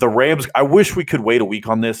 The Rams, I wish we could wait a week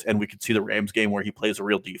on this and we could see the Rams game where he plays a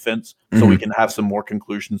real defense, so we can have some more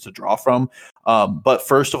conclusions to draw from. But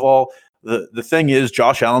first of all, the thing is,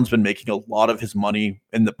 Josh Allen's been making a lot of his money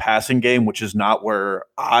in the passing game, which is not where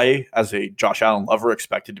I, as a Josh Allen lover,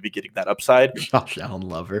 expected to be getting that upside. Josh Allen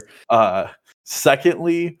lover.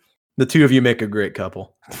 Secondly, the two of you make a great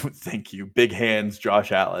couple. Thank you. Big hands,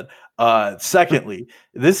 Josh Allen. Secondly,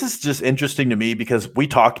 this is just interesting to me because we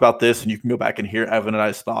talked about this, and you can go back and hear Evan and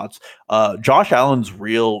I's thoughts. Josh Allen's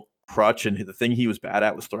real crutch and the thing he was bad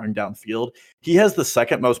at was throwing downfield. He has the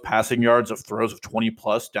second most passing yards of throws of 20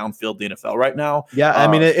 plus downfield in the NFL right now. Yeah, I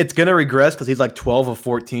mean, it's going to regress because he's like 12 of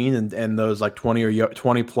 14 and those like 20 or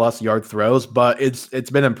 20 plus yard throws, but it's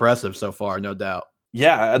been impressive so far, no doubt.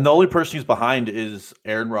 Yeah, and the only person he's behind is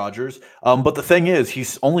Aaron Rodgers. But the thing is,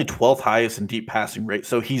 he's only 12th highest in deep passing rate.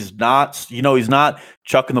 So he's not, he's not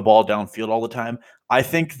chucking the ball downfield all the time. I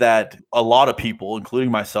think that a lot of people, including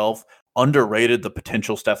myself, underrated the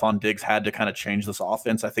potential Stephon Diggs had to kind of change this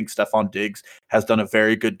offense. I think Stephon Diggs has done a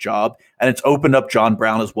very good job, and it's opened up John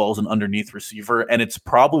Brown as well as an underneath receiver, and it's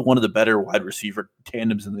probably one of the better wide receiver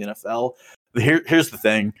tandems in the NFL. Here's the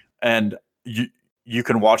thing, and you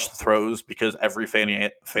can watch the throws because every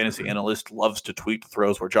fantasy analyst loves to tweet the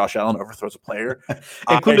throws where Josh Allen overthrows a player.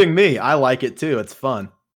 Including me. I like it too. It's fun.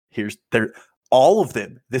 All of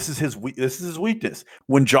them. This is his weakness.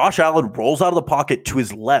 When Josh Allen rolls out of the pocket to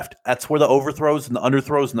his left, that's where the overthrows and the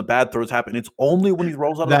underthrows and the bad throws happen. It's only when he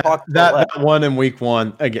rolls out of the pocket. That one in week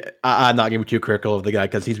one, again, I'm not going to be too critical of the guy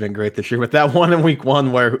because he's been great this year. But that one in week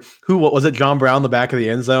one where what was it? John Brown, the back of the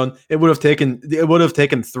end zone. It would have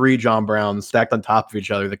taken 3 John Browns stacked on top of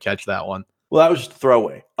each other to catch that one. Well, that was just a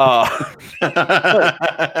throwaway.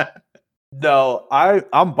 No,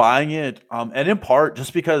 I'm buying it. And in part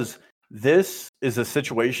just because this is a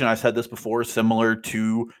situation, I said this before, similar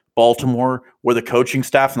to Baltimore, where the coaching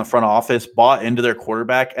staff and the front office bought into their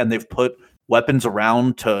quarterback and they've put weapons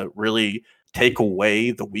around to really take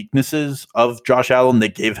away the weaknesses of Josh Allen. They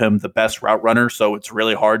gave him the best route runner, so it's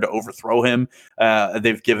really hard to overthrow him.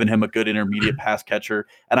 They've given him a good intermediate pass catcher,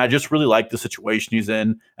 and I just really like the situation he's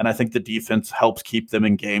in, and I think the defense helps keep them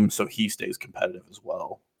in games so he stays competitive as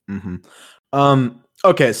well. Mm-hmm.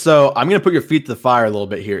 Okay, so I'm going to put your feet to the fire a little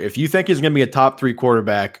bit here. If you think he's going to be a top 3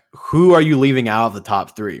 quarterback, who are you leaving out of the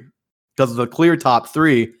top 3? Because the clear top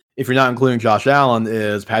 3, if you're not including Josh Allen,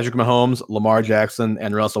 is Patrick Mahomes, Lamar Jackson,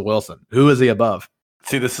 and Russell Wilson. Who is he above?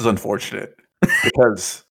 See, this is unfortunate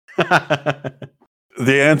because the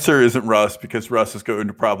answer isn't Russ, because Russ is going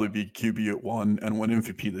to probably be QB at 1 and win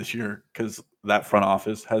MVP this year because that front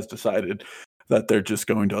office has decided that they're just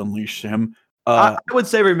going to unleash him. I would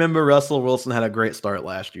say, remember, Russell Wilson had a great start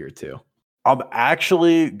last year too. I'm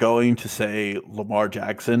actually going to say Lamar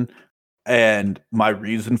Jackson. And my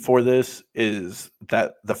reason for this is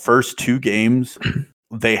that the first 2 games,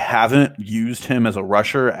 they haven't used him as a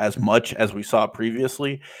rusher as much as we saw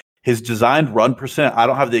previously. His designed run percent, I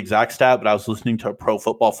don't have the exact stat, but I was listening to a Pro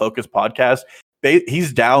Football Focus podcast.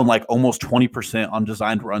 He's down like almost 20% on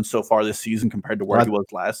designed runs so far this season compared to where he was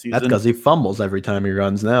last season. That's because he fumbles every time he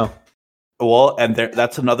runs now. Well, and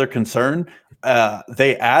that's another concern.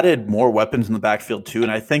 They added more weapons in the backfield too,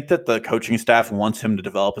 and I think that the coaching staff wants him to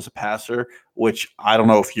develop as a passer, which I don't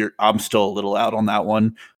know if I'm still a little out on that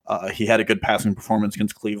one. He had a good passing performance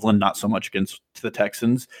against Cleveland, not so much against the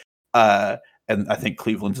Texans. And I think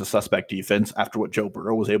Cleveland's a suspect defense after what Joe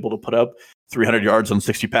Burrow was able to put up, 300 yards on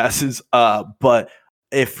 60 passes. But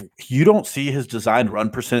if you don't see his designed run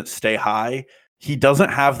percent stay high, he doesn't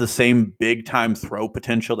have the same big-time throw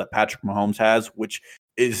potential that Patrick Mahomes has, which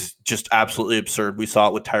is just absolutely absurd. We saw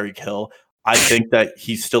it with Tyreek Hill. I think that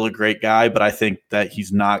he's still a great guy, but I think that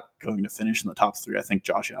he's not going to finish in the top 3. I think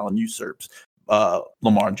Josh Allen usurps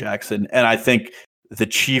Lamar Jackson. And I think the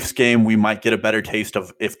Chiefs game, we might get a better taste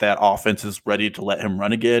of if that offense is ready to let him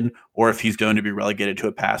run again, or if he's going to be relegated to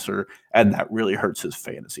a passer, and that really hurts his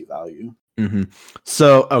fantasy value. Mm-hmm.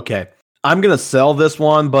 So, okay. I'm going to sell this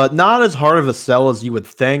one, but not as hard of a sell as you would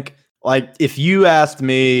think. Like, if you asked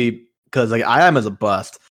me, because like I am as a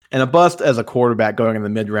bust, and a bust as a quarterback going in the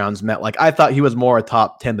mid rounds meant like I thought he was more a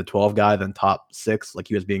top 10 to 12 guy than top 6, like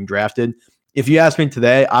he was being drafted. If you asked me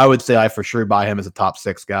today, I would say I for sure buy him as a top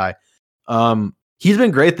 6 guy. He's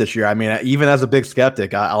been great this year. I mean, even as a big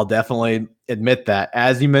skeptic, I'll definitely admit that.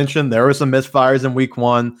 As you mentioned, there were some misfires in week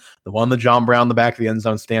 1. The one that John Brown in the back of the end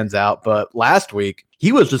zone stands out. But last week,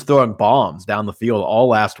 he was just throwing bombs down the field all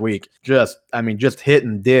last week. Just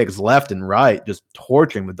hitting Diggs left and right, just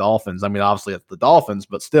torching the Dolphins. I mean, obviously it's the Dolphins,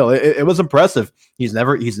 but still, it was impressive. He's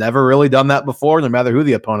never really done that before, no matter who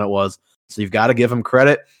the opponent was. So you've got to give him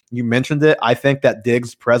credit. You mentioned it. I think that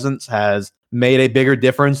Diggs' presence has made a bigger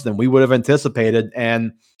difference than we would have anticipated.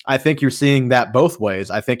 And I think you're seeing that both ways.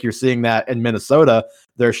 I think you're seeing that in Minnesota.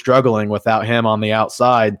 They're struggling without him on the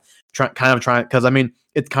outside, trying because I mean,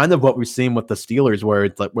 it's kind of what we've seen with the Steelers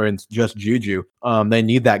where it's just Juju. They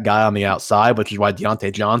need that guy on the outside, which is why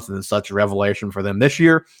Deontay Johnson is such a revelation for them this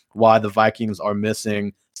year, why the Vikings are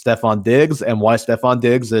missing Stephon Diggs, and why Stephon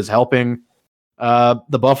Diggs is helping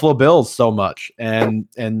the Buffalo Bills so much and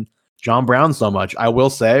John Brown so much. I will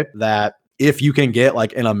say that if you can get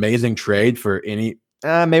like an amazing trade for any,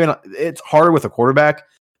 maybe not, it's harder with a quarterback,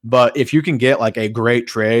 but if you can get like a great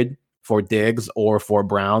trade for Diggs or for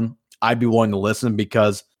Brown, I'd be willing to listen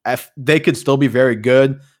because if they could still be very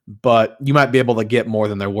good, but you might be able to get more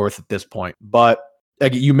than they're worth at this point. But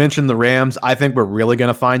like you mentioned the Rams, I think we're really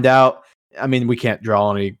going to find out. I mean, we can't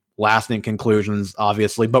draw any lasting conclusions,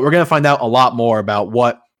 obviously, but we're going to find out a lot more about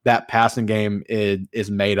what that passing game is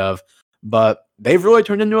made of. But they've really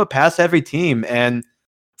turned into a pass-heavy team, and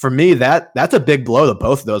for me, that's a big blow to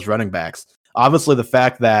both of those running backs. Obviously, the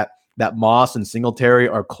fact that Moss and Singletary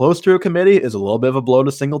are close to a committee is a little bit of a blow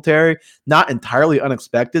to Singletary. Not entirely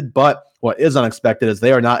unexpected, but what is unexpected is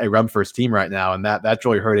they are not a run-first team right now, and that's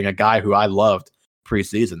really hurting a guy who I loved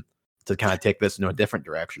preseason to kind of take this into a different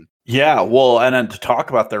direction. Yeah, well, and then to talk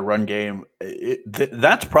about their run game,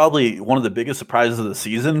 that's probably one of the biggest surprises of the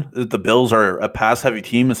season, that the Bills are a pass-heavy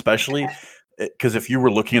team, especially because if you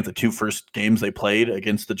were looking at the 2 first games they played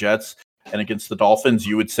against the Jets and against the Dolphins,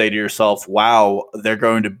 you would say to yourself, wow, they're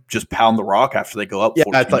going to just pound the rock after they go up. Yeah,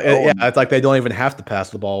 it's like they don't even have to pass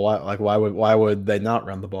the ball. Why would they not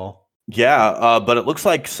run the ball? Yeah, but it looks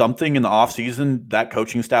like something in the offseason that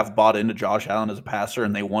coaching staff bought into Josh Allen as a passer,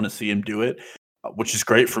 and they want to see him do it, which is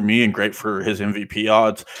great for me and great for his MVP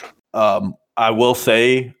odds. I will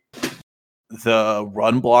say the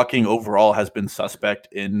run blocking overall has been suspect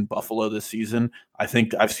in Buffalo this season. I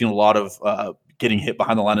think I've seen a lot of getting hit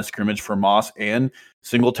behind the line of scrimmage for Moss and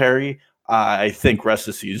Singletary. I think rest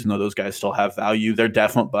of the season, though, those guys still have value. They're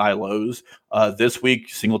definite buy lows. This week,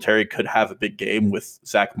 Singletary could have a big game with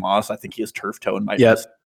Zach Moss. I think he has turf toe and might miss.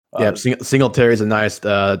 Singletary is a nice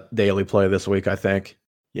daily play this week, I think.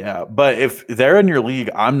 Yeah, but if they're in your league,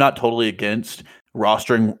 I'm not totally against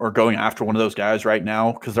rostering or going after one of those guys right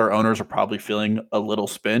now because their owners are probably feeling a little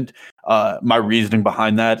spent. My reasoning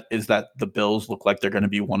behind that is that the Bills look like they're going to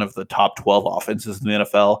be one of the top 12 offenses in the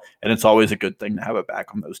NFL, and it's always a good thing to have it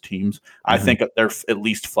back on those teams. Mm-hmm. I think they're at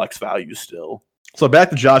least flex value still. So back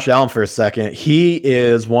to Josh Allen for a second. He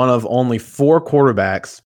is one of only 4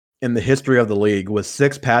 quarterbacks in the history of the league with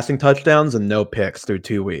 6 passing touchdowns and no picks through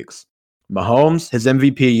 2 weeks. Mahomes, his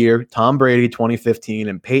MVP year, Tom Brady 2015,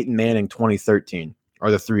 and Peyton Manning 2013 are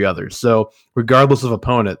the three others. So regardless of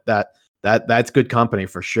opponent, that's good company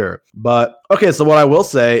for sure. But okay, so what I will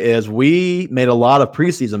say is we made a lot of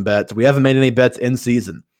preseason bets. We haven't made any bets in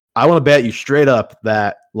season. I want to bet you straight up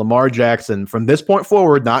that Lamar Jackson, from this point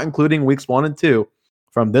forward, not including weeks 1 and 2,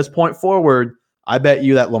 from this point forward, I bet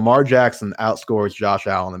you that Lamar Jackson outscores Josh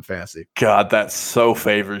Allen in fantasy. God, that so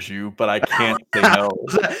favors you, but I can't say no.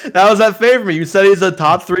 How does that favor me? You said he's a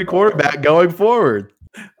top 3 quarterback going forward.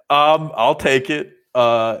 I'll take it.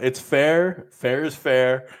 It's fair. Fair is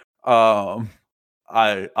fair. I'll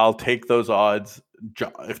take those odds.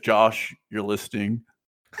 If Josh, you're listening,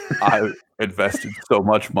 I invested so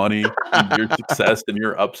much money in your success and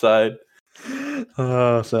your upside.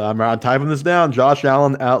 So I'm typing this down. Josh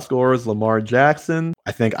Allen outscores Lamar Jackson.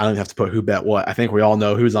 I think I don't have to put who bet what. I think we all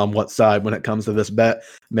know who's on what side when it comes to this bet.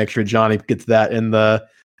 Make sure Johnny gets that in the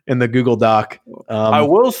Google Doc. I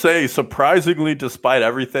will say, surprisingly, despite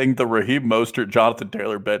everything, the Raheem Mostert, Jonathan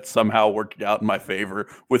Taylor bet somehow worked out in my favor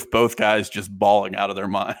with both guys just balling out of their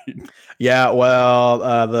mind. Yeah, well,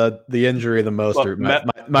 the injury, the Mostert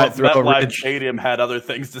might throw a MetLife Stadium had other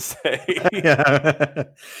things to say. Yeah.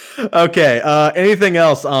 Okay. Anything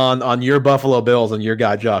else on your Buffalo Bills and your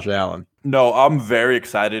guy Josh Allen? No, I'm very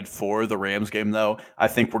excited for the Rams game, though. I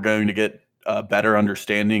think we're going to get a better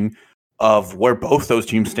understanding of where both those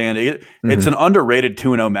teams stand. It's an underrated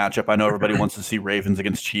 2-0 matchup. I know everybody wants to see Ravens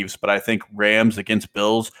against Chiefs, but I think Rams against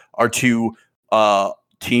Bills are two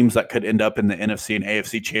teams that could end up in the NFC and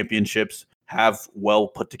AFC championships, have well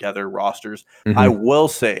put together rosters. I will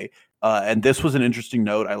say, and this was an interesting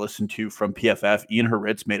note I listened to from PFF, Ian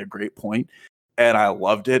Hurwitz made a great point, and I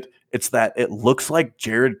loved it. It's that it looks like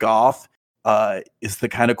Jared Goff is the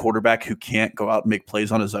kind of quarterback who can't go out and make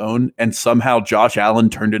plays on his own. And somehow Josh Allen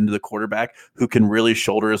turned into the quarterback who can really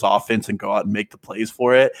shoulder his offense and go out and make the plays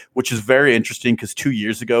for it, which is very interesting because 2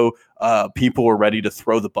 years ago, people were ready to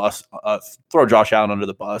throw Josh Allen under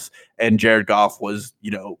the bus. And Jared Goff was,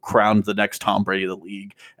 crowned the next Tom Brady of the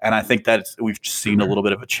league. And I think that we've just seen a little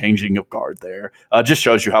bit of a changing of guard there. Just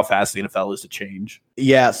shows you how fast the NFL is to change.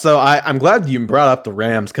 Yeah. So I'm glad you brought up the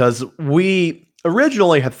Rams because we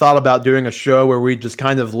originally had thought about doing a show where we just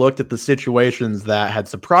kind of looked at the situations that had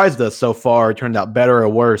surprised us so far, turned out better or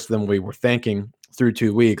worse than we were thinking through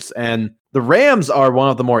 2 weeks. And the Rams are one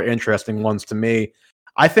of the more interesting ones to me.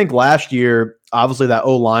 I think last year, obviously that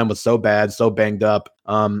O-line was so bad, so banged up.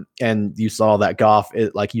 And you saw that Goff,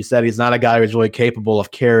 like you said, he's not a guy who's really capable of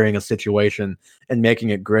carrying a situation and making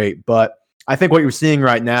it great. But I think what you're seeing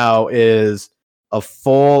right now is a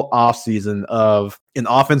full offseason of an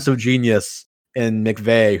offensive genius in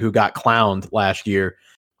McVay, who got clowned last year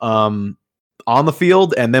on the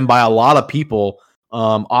field and then by a lot of people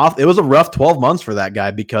off. It was a rough 12 months for that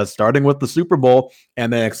guy because starting with the Super Bowl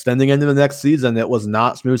and then extending into the next season, it was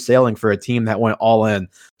not smooth sailing for a team that went all in.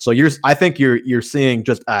 So I think you're seeing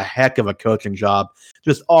just a heck of a coaching job.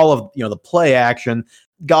 Just all of the play action.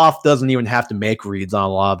 Goff doesn't even have to make reads on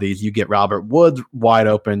a lot of these. You get Robert Woods wide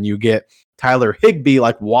open. You get Tyler Higbee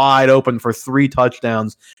wide open for 3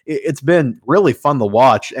 touchdowns. It's been really fun to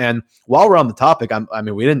watch. And while we're on the topic,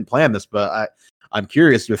 we didn't plan this, but I'm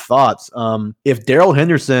curious your thoughts. If Darrell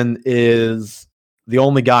Henderson is the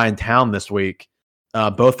only guy in town this week,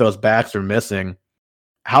 both those backs are missing.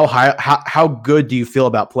 How good do you feel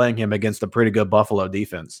about playing him against a pretty good Buffalo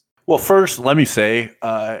defense? Well, first, let me say,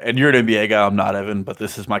 and you're an NBA guy, I'm not, Evan, but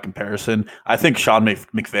this is my comparison. I think Sean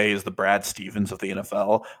McVay is the Brad Stevens of the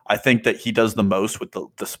NFL. I think that he does the most with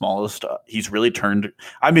the smallest. He's really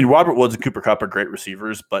Robert Woods and Cooper Kupp are great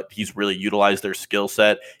receivers, but he's really utilized their skill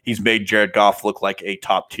set. He's made Jared Goff look like a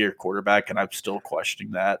top-tier quarterback, and I'm still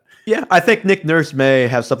questioning that. Yeah, I think Nick Nurse may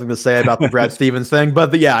have something to say about the Brad Stevens thing,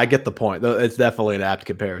 but yeah, I get the point. It's definitely an apt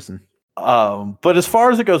comparison. But as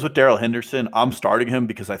far as it goes with Darrell Henderson, I'm starting him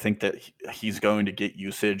because I think that he's going to get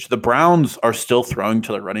usage. The Browns are still throwing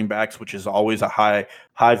to their running backs, which is always a high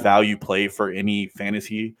value play for any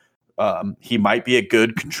fantasy. He might be a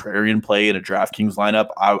good contrarian play in a DraftKings lineup.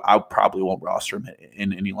 I probably won't roster him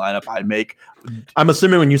in any lineup I make. I'm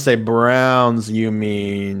assuming when you say Browns, you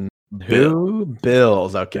mean who?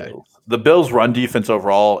 Bills. Okay. The Bills' run defense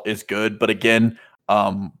overall is good, but again,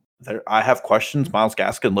 I have questions. Myles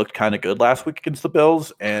Gaskin looked kind of good last week against the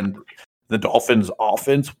Bills, and the Dolphins'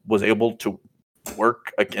 offense was able to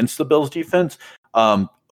work against the Bills' defense.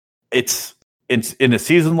 It's in a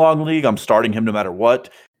season-long league. I'm starting him no matter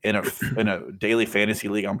what. In a daily fantasy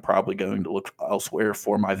league, I'm probably going to look elsewhere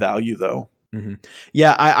for my value, though. Mm-hmm.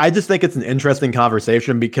 Yeah, I just think it's an interesting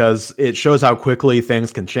conversation because it shows how quickly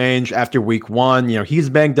things can change after week 1. He's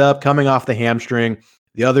banged up, coming off the hamstring.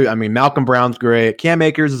 Malcolm Brown's great. Cam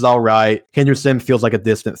Akers is all right. Henderson feels like a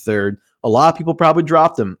distant third. A lot of people probably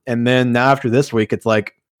dropped him. And then now after this week, it's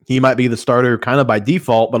like he might be the starter kind of by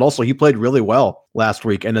default, but also he played really well last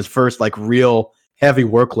week in his first like real heavy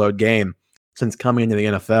workload game since coming into the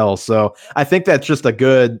NFL. So I think that's just a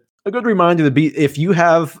good reminder to be, if you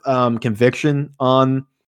have conviction on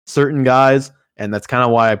certain guys, and that's kind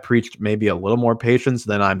of why I preached maybe a little more patience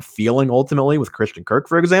than I'm feeling ultimately with Christian Kirk,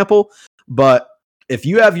 for example. But if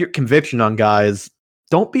you have your conviction on guys,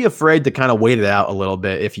 don't be afraid to kind of wait it out a little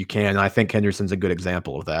bit if you can. And I think Henderson's a good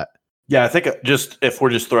example of that. Yeah, I think just if we're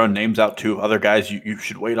just throwing names out to other guys you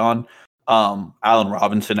should wait on. Allen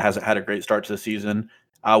Robinson hasn't had a great start to the season.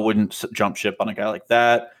 I wouldn't jump ship on a guy like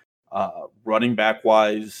that. Running back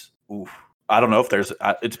wise, I don't know if there's.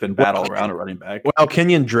 It's been bad all around a running back. Well,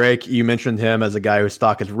 Kenyon Drake, you mentioned him as a guy whose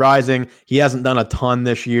stock is rising. He hasn't done a ton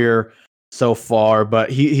this year so far, but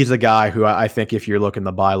he's a guy who I think if you're looking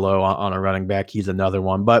to buy low on a running back, he's another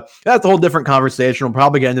one. But that's a whole different conversation. We'll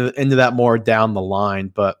probably get into that more down the line.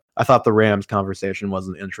 But I thought the Rams conversation was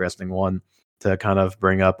an interesting one to kind of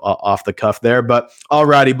bring up off the cuff there. But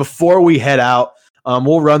alrighty, before we head out,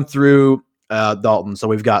 we'll run through Dalton. So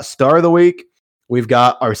we've got Star of the Week. We've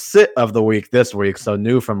got our Sit of the Week this week, so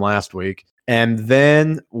new from last week. And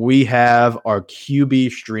then we have our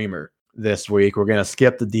QB Streamer this week. We're going to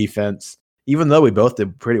skip the defense, even though we both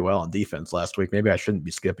did pretty well on defense last week. Maybe I shouldn't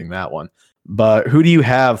be skipping that one. But who do you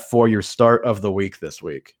have for your Start of the Week this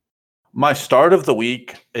week? My Start of the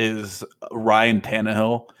Week is Ryan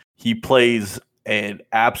Tannehill. He plays an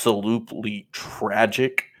absolutely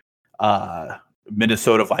tragic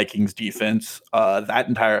Minnesota Vikings defense.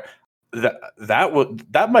 That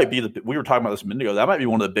might be we were talking about this a minute ago. That might be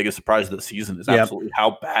one of the biggest surprises of the season is absolutely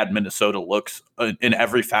how bad Minnesota looks in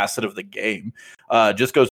every facet of the game.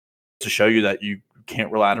 Just goes to show you that you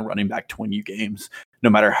can't rely on a running back to win you games, no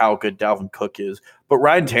matter how good Dalvin Cook is. But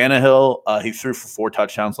Ryan Tannehill, he threw for 4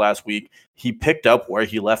 touchdowns last week. He picked up where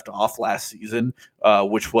he left off last season,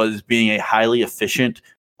 which was being a highly efficient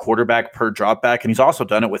quarterback per drop back, and he's also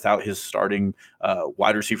done it without his starting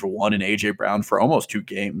wide receiver 1 and AJ Brown for almost 2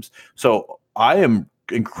 games. So I am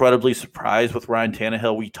incredibly surprised with Ryan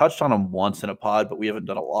Tannehill. We touched on him once in a pod, but we haven't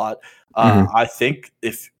done a lot. I think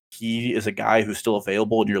if he is a guy who's still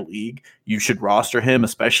available in your league, you should roster him,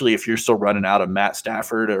 especially if you're still running out of Matt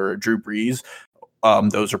Stafford or Drew Brees.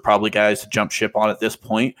 Those are probably guys to jump ship on at this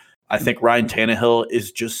point. I think Ryan Tannehill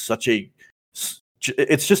is just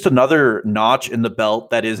it's just another notch in the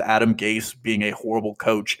belt that is Adam Gase being a horrible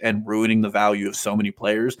coach and ruining the value of so many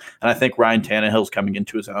players. And I think Ryan Tannehill is coming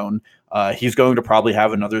into his own. He's going to probably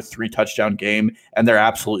have another 3 touchdown game, and they're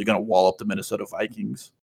absolutely going to wall up the Minnesota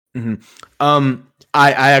Vikings.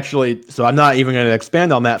 I actually, so I'm not even going to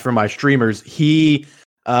expand on that for my streamers.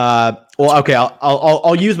 I'll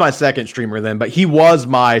use my second streamer then, but he was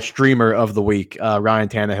my streamer of the week, Ryan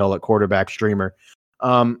Tannehill at quarterback streamer.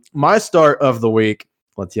 My Start of the Week,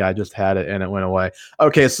 I just had it and it went away.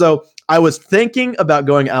 Okay, so I was thinking about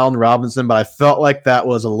going Allen Robinson, but I felt like that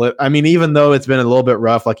was even though it's been a little bit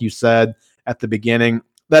rough, like you said at the beginning,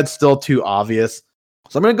 that's still too obvious.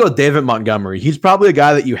 So I'm going to go David Montgomery. He's probably a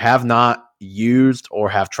guy that you have not used or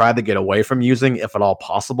have tried to get away from using, if at all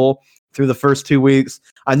possible, through the first 2 weeks.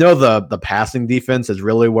 I know the passing defense is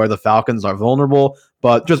really where the Falcons are vulnerable,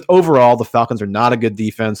 but just overall, the Falcons are not a good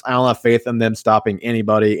defense. I don't have faith in them stopping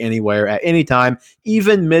anybody, anywhere, at any time,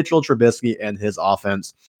 even Mitchell Trubisky and his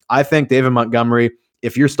offense. I think David Montgomery,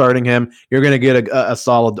 if you're starting him, you're going to get a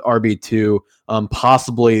solid RB2,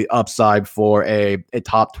 possibly upside for a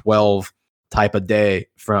top 12 type of day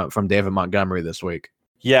from David Montgomery this week.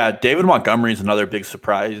 Yeah, David Montgomery is another big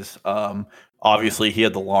surprise. Obviously, he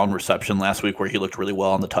had the long reception last week where he looked really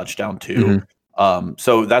well on the touchdown too.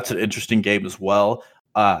 So that's an interesting game as well.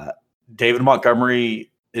 David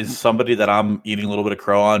Montgomery is somebody that I'm eating a little bit of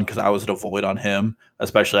crow on because I was at a void on him,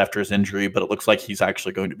 especially after his injury. But it looks like he's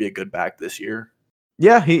actually going to be a good back this year.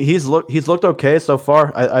 Yeah, he's looked okay so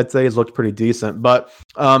far. I'd say he's looked pretty decent. But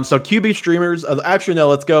so QB streamers. Actually, no.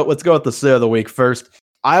 Let's go with the Sit of the Week first.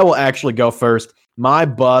 I will actually go first. My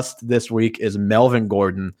bust this week is Melvin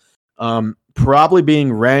Gordon. Probably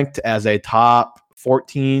being ranked as a top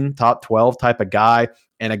 14, top 12 type of guy,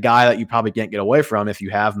 and a guy that you probably can't get away from if you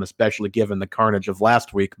have him, especially given the carnage of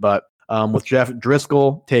last week. But with Jeff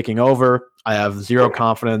Driscoll taking over, I have zero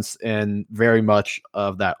confidence in very much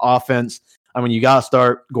of that offense. You got to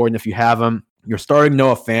start Gordon if you have him. You're starting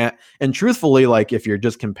Noah Fant. And truthfully, if you're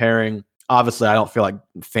just comparing, obviously, I don't feel like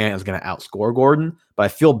Fant is going to outscore Gordon, but I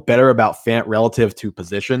feel better about Fant relative to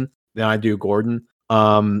position than I do Gordon.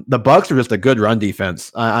 The Bucs are just a good run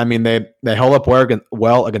defense. They held up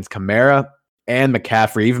well against Kamara. and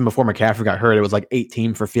McCaffrey. Even before McCaffrey got hurt, it was like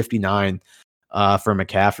 18 for 59 for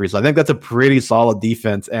McCaffrey. So I think that's a pretty solid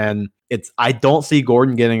defense. And I don't see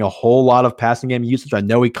Gordon getting a whole lot of passing game usage. I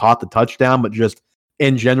know he caught the touchdown, but just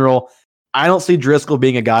in general, I don't see Driscoll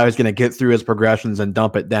being a guy who's going to get through his progressions and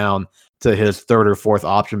dump it down to his third or fourth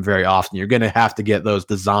option very often. You're going to have to get those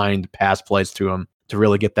designed pass plays to him to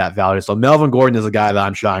really get that value. So Melvin Gordon is a guy that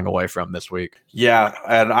I'm shying away from this week. Yeah,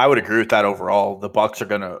 and I would agree with that overall. The Bucs are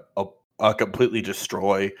going to completely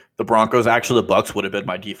destroy the Broncos. Actually, the Bucs would have been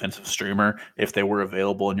my defensive streamer if they were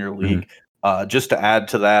available in your league. Just to add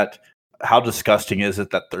to that, how disgusting is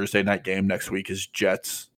it that Thursday night game next week is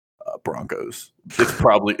Jets Broncos?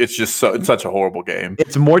 It's such a horrible game.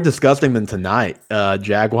 It's more disgusting than tonight,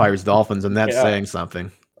 Jaguars Dolphins, and that's saying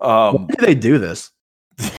something. Why do they do this?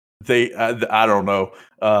 I don't know,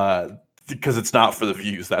 because it's not for the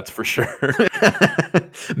views, that's for sure.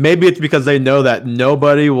 Maybe it's because they know that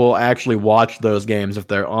nobody will actually watch those games if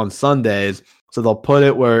they're on Sundays, so they'll put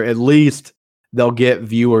it where at least they'll get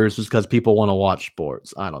viewers just because people want to watch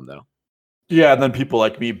sports. I don't know. Yeah, and then people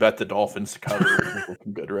like me bet the Dolphins to cover. It's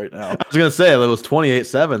looking good right now. I was going to say, it was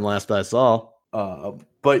 28-7 last I saw.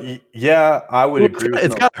 But yeah, I would agree.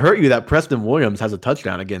 It's got to hurt you that Preston Williams has a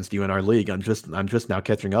touchdown against you in our league. I'm just now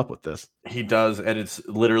catching up with this. He does, and it's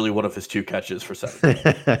literally one of his 2 catches for 7.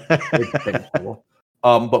 It's painful.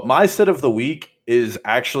 But my sit of the week is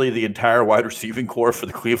actually the entire wide receiving core for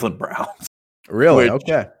the Cleveland Browns. Really?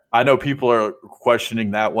 Okay. I know people are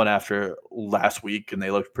questioning that one after last week, and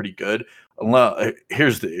they looked pretty good.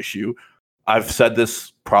 Here's the issue. I've said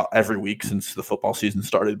this every week since the football season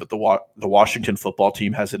started, but the Washington football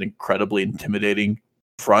team has an incredibly intimidating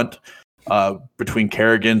front between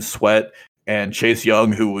Kerrigan, Sweat, and Chase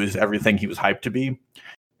Young, who was everything he was hyped to be.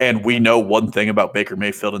 And we know one thing about Baker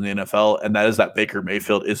Mayfield in the NFL, and that is that Baker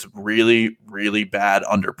Mayfield is really, really bad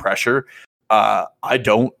under pressure. I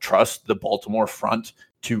don't trust the Baltimore front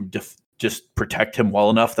to just protect him well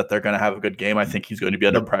enough that they're going to have a good game. I think he's going to be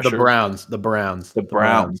under pressure. The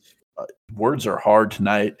Browns. Words are hard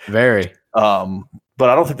tonight. Very. But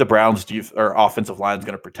I don't think the Browns offensive line is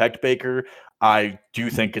going to protect Baker. I do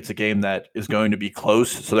think it's a game that is going to be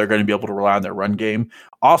close, so they're going to be able to rely on their run game.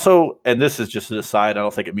 Also, and this is just an aside, I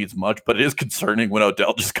don't think it means much, but it is concerning when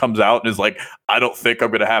Odell just comes out and is like, I don't think I'm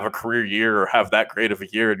going to have a career year or have that great of a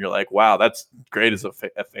year. And you're like, wow, that's great as a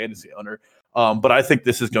fantasy owner. But I think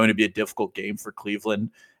this is going to be a difficult game for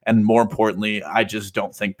Cleveland. And more importantly, I just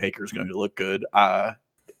don't think Baker's going to look good.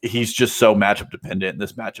 He's just so matchup dependent, and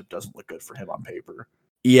this matchup doesn't look good for him on paper.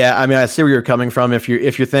 Yeah, I mean, I see where you're coming from. If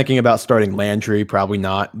you're thinking about starting Landry, probably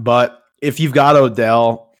not. But if you've got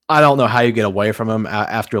Odell, I don't know how you get away from him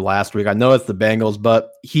after last week. I know it's the Bengals,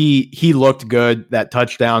 but he looked good. That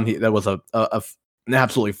touchdown, that was an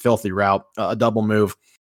absolutely filthy route, a double move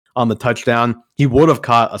on the touchdown. He would have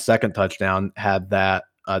caught a second touchdown had that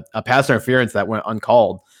a pass interference that went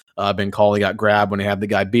uncalled been called. He got grabbed when he had the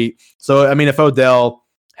guy beat. So, I mean, if Odell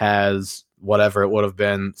has whatever it would have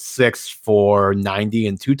been 6 for 90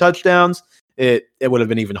 and 2 touchdowns, it would have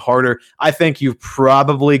been even harder. I think you've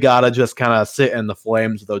probably got to just kind of sit in the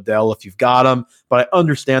flames with Odell if you've got him, but I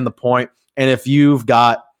understand the point. And if you've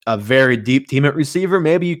got a very deep team at receiver,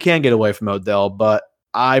 maybe you can get away from Odell, but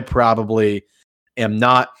I probably am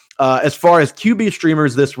not. As far as QB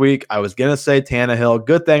streamers this week, I was going to say Tannehill.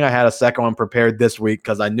 Good thing I had a second one prepared this week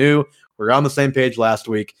because I knew we were on the same page last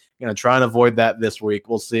week. Going to try and avoid that this week.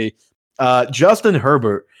 We'll see. Justin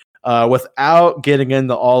Herbert, without getting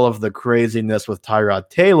into all of the craziness with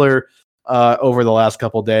Tyrod Taylor over the last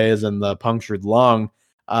couple days and the punctured lung,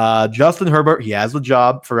 Justin Herbert, he has the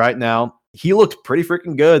job for right now. He looked pretty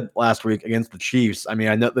freaking good last week against the Chiefs. I mean,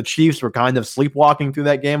 I know the Chiefs were kind of sleepwalking through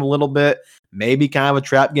that game a little bit. Maybe kind of a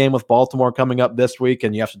trap game with Baltimore coming up this week,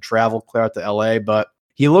 and you have to travel clear out to LA. But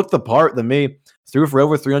he looked the part to me. Threw for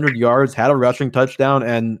over 300 yards, had a rushing touchdown,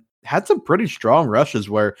 and had some pretty strong rushes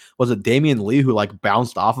where was it Damian Lee who like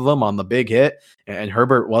bounced off of him on the big hit, and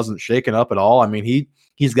Herbert wasn't shaken up at all. I mean,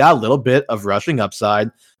 he's got a little bit of rushing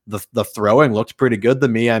upside. The throwing looked pretty good to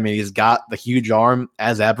me. I mean, he's got the huge arm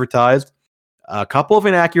as advertised. A couple of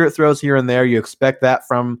inaccurate throws here and there. You expect that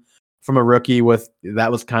from a rookie.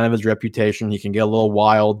 That was kind of his reputation. He can get a little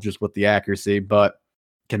wild just with the accuracy, but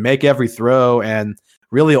can make every throw and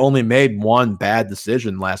really only made one bad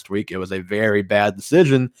decision last week. It was a very bad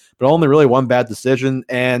decision, but only really one bad decision.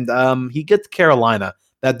 And he gets Carolina.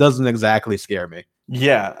 That doesn't exactly scare me.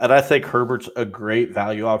 Yeah, and I think Herbert's a great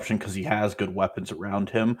value option because he has good weapons around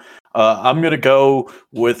him. I'm going to go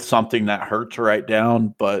with something that hurts to write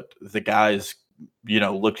down, but the guy's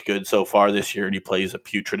looked good so far this year, and he plays a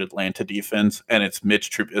putrid Atlanta defense, and it's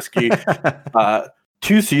Mitch Trubisky.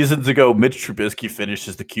 2 seasons ago, Mitch Trubisky finished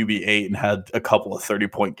as the QB8 and had a couple of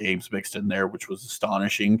 30-point games mixed in there, which was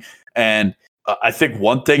astonishing. And I think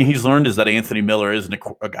one thing he's learned is that Anthony Miller isn't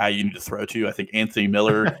a guy you need to throw to. I think Anthony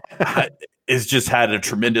Miller has just had a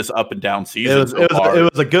tremendous up and down season.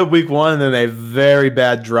 It was a good week 1 and then a very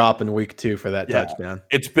bad drop in week 2 for that touchdown.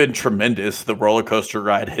 It's been tremendous. The roller coaster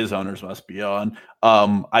ride his owners must be on.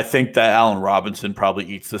 I think that Allen Robinson probably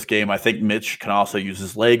eats this game. I think Mitch can also use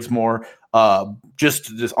his legs more.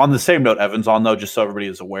 Just on the same note Evan's on, though, just so everybody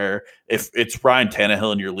is aware, if it's Ryan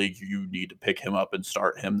Tannehill in your league, you need to pick him up and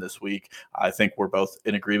start him this week. I think we're both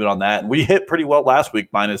in agreement on that. And we hit pretty well last week,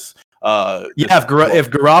 minus if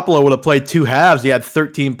Garoppolo would have played 2 halves, he had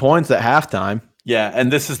 13 points at halftime. Yeah,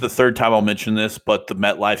 and this is the 3rd time I'll mention this, but the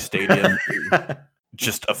MetLife Stadium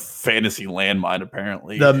just a fantasy landmine,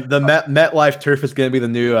 apparently. The MetLife turf is going to be the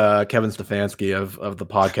new Kevin Stefanski of the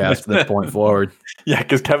podcast from this point forward. Yeah,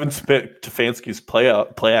 because Kevin Stefanski's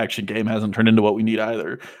play action game hasn't turned into what we need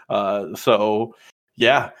either. But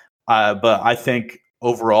I think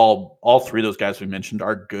overall, all 3 of those guys we mentioned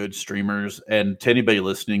are good streamers. And to anybody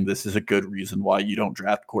listening, this is a good reason why you don't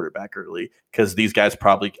draft quarterback early, because these guys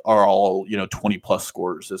probably are all 20-plus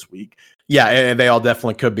scorers this week. Yeah, and they all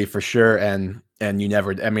definitely could be for sure. And you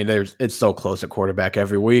never, it's so close at quarterback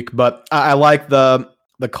every week. But I like the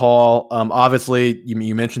call. Obviously,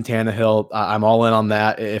 you mentioned Tannehill. I'm all in on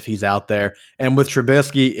that if he's out there. And with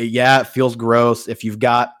Trubisky, it feels gross. If you've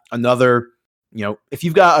got another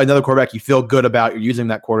quarterback you feel good about, you're using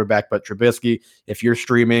that quarterback. But Trubisky, if you're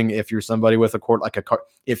streaming, if you're somebody with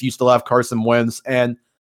if you still have Carson Wentz, and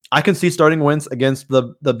I can see starting Wentz against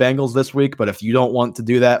the Bengals this week, but if you don't want to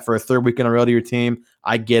do that for a 3rd week in a row to your team,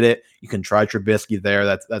 I get it. You can try Trubisky there.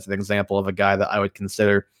 That's an example of a guy that I would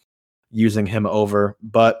consider using him over.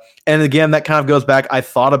 And again, that kind of goes back. I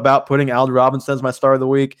thought about putting Allen Robinson as my start of the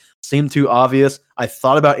week. Seemed too obvious. I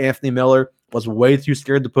thought about Anthony Miller. Was way too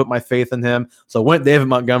scared to put my faith in him. So went David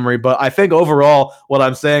Montgomery. But I think overall, what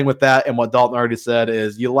I'm saying with that and what Dalton already said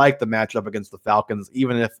is you like the matchup against the Falcons,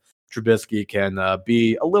 even if Trubisky can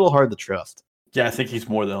be a little hard to trust. Yeah, I think he's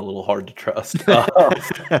more than a little hard to trust.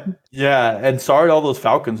 Yeah, and sorry to all those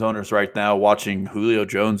Falcons owners right now watching Julio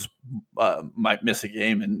Jones might miss a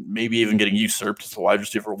game and maybe even getting usurped as the wide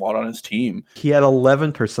receiver 1 on his team. He had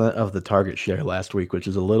 11% of the target share last week, which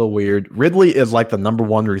is a little weird. Ridley is like the number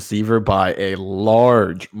 1 receiver by a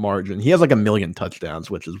large margin. He has like 1 million touchdowns,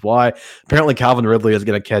 which is why apparently Calvin Ridley is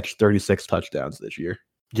going to catch 36 touchdowns this year.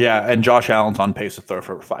 Yeah, and Josh Allen's on pace to throw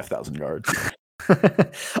for over 5,000 yards.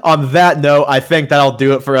 On that note, I think that'll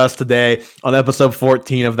do it for us today on episode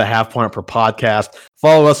 14 of the Half Point Per Podcast.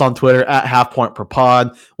 Follow us on Twitter at Half Point Per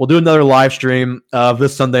Pod. We'll do another live stream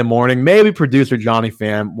this Sunday morning. Maybe producer Johnny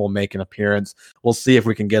Pham will make an appearance. We'll see if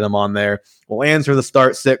we can get him on there. We'll answer the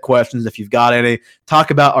start-sit questions if you've got any. Talk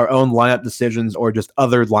about our own lineup decisions or just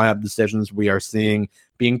other lineup decisions we are seeing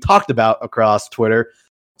being talked about across Twitter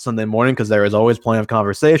Sunday morning, because there is always plenty of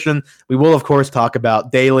conversation. We will, of course, talk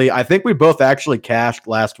about daily. I think we both actually cashed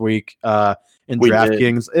last week in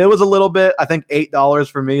DraftKings. It was a little bit, I think $8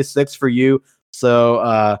 for me, $6 for you.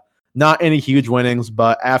 So not any huge winnings,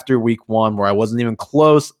 but after week 1 where I wasn't even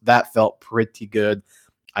close, that felt pretty good,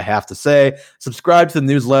 I have to say. Subscribe to the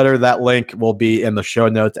newsletter. That link will be in the show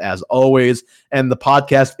notes as always. And the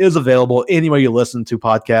podcast is available anywhere you listen to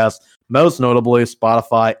podcasts, most notably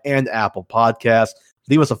Spotify and Apple Podcasts.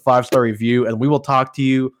 Leave us a 5-star review, and we will talk to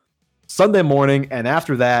you Sunday morning. And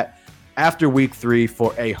after that, after week 3,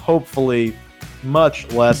 for a hopefully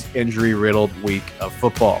much less injury-riddled week of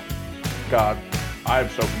football. God, I am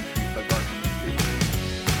so confused.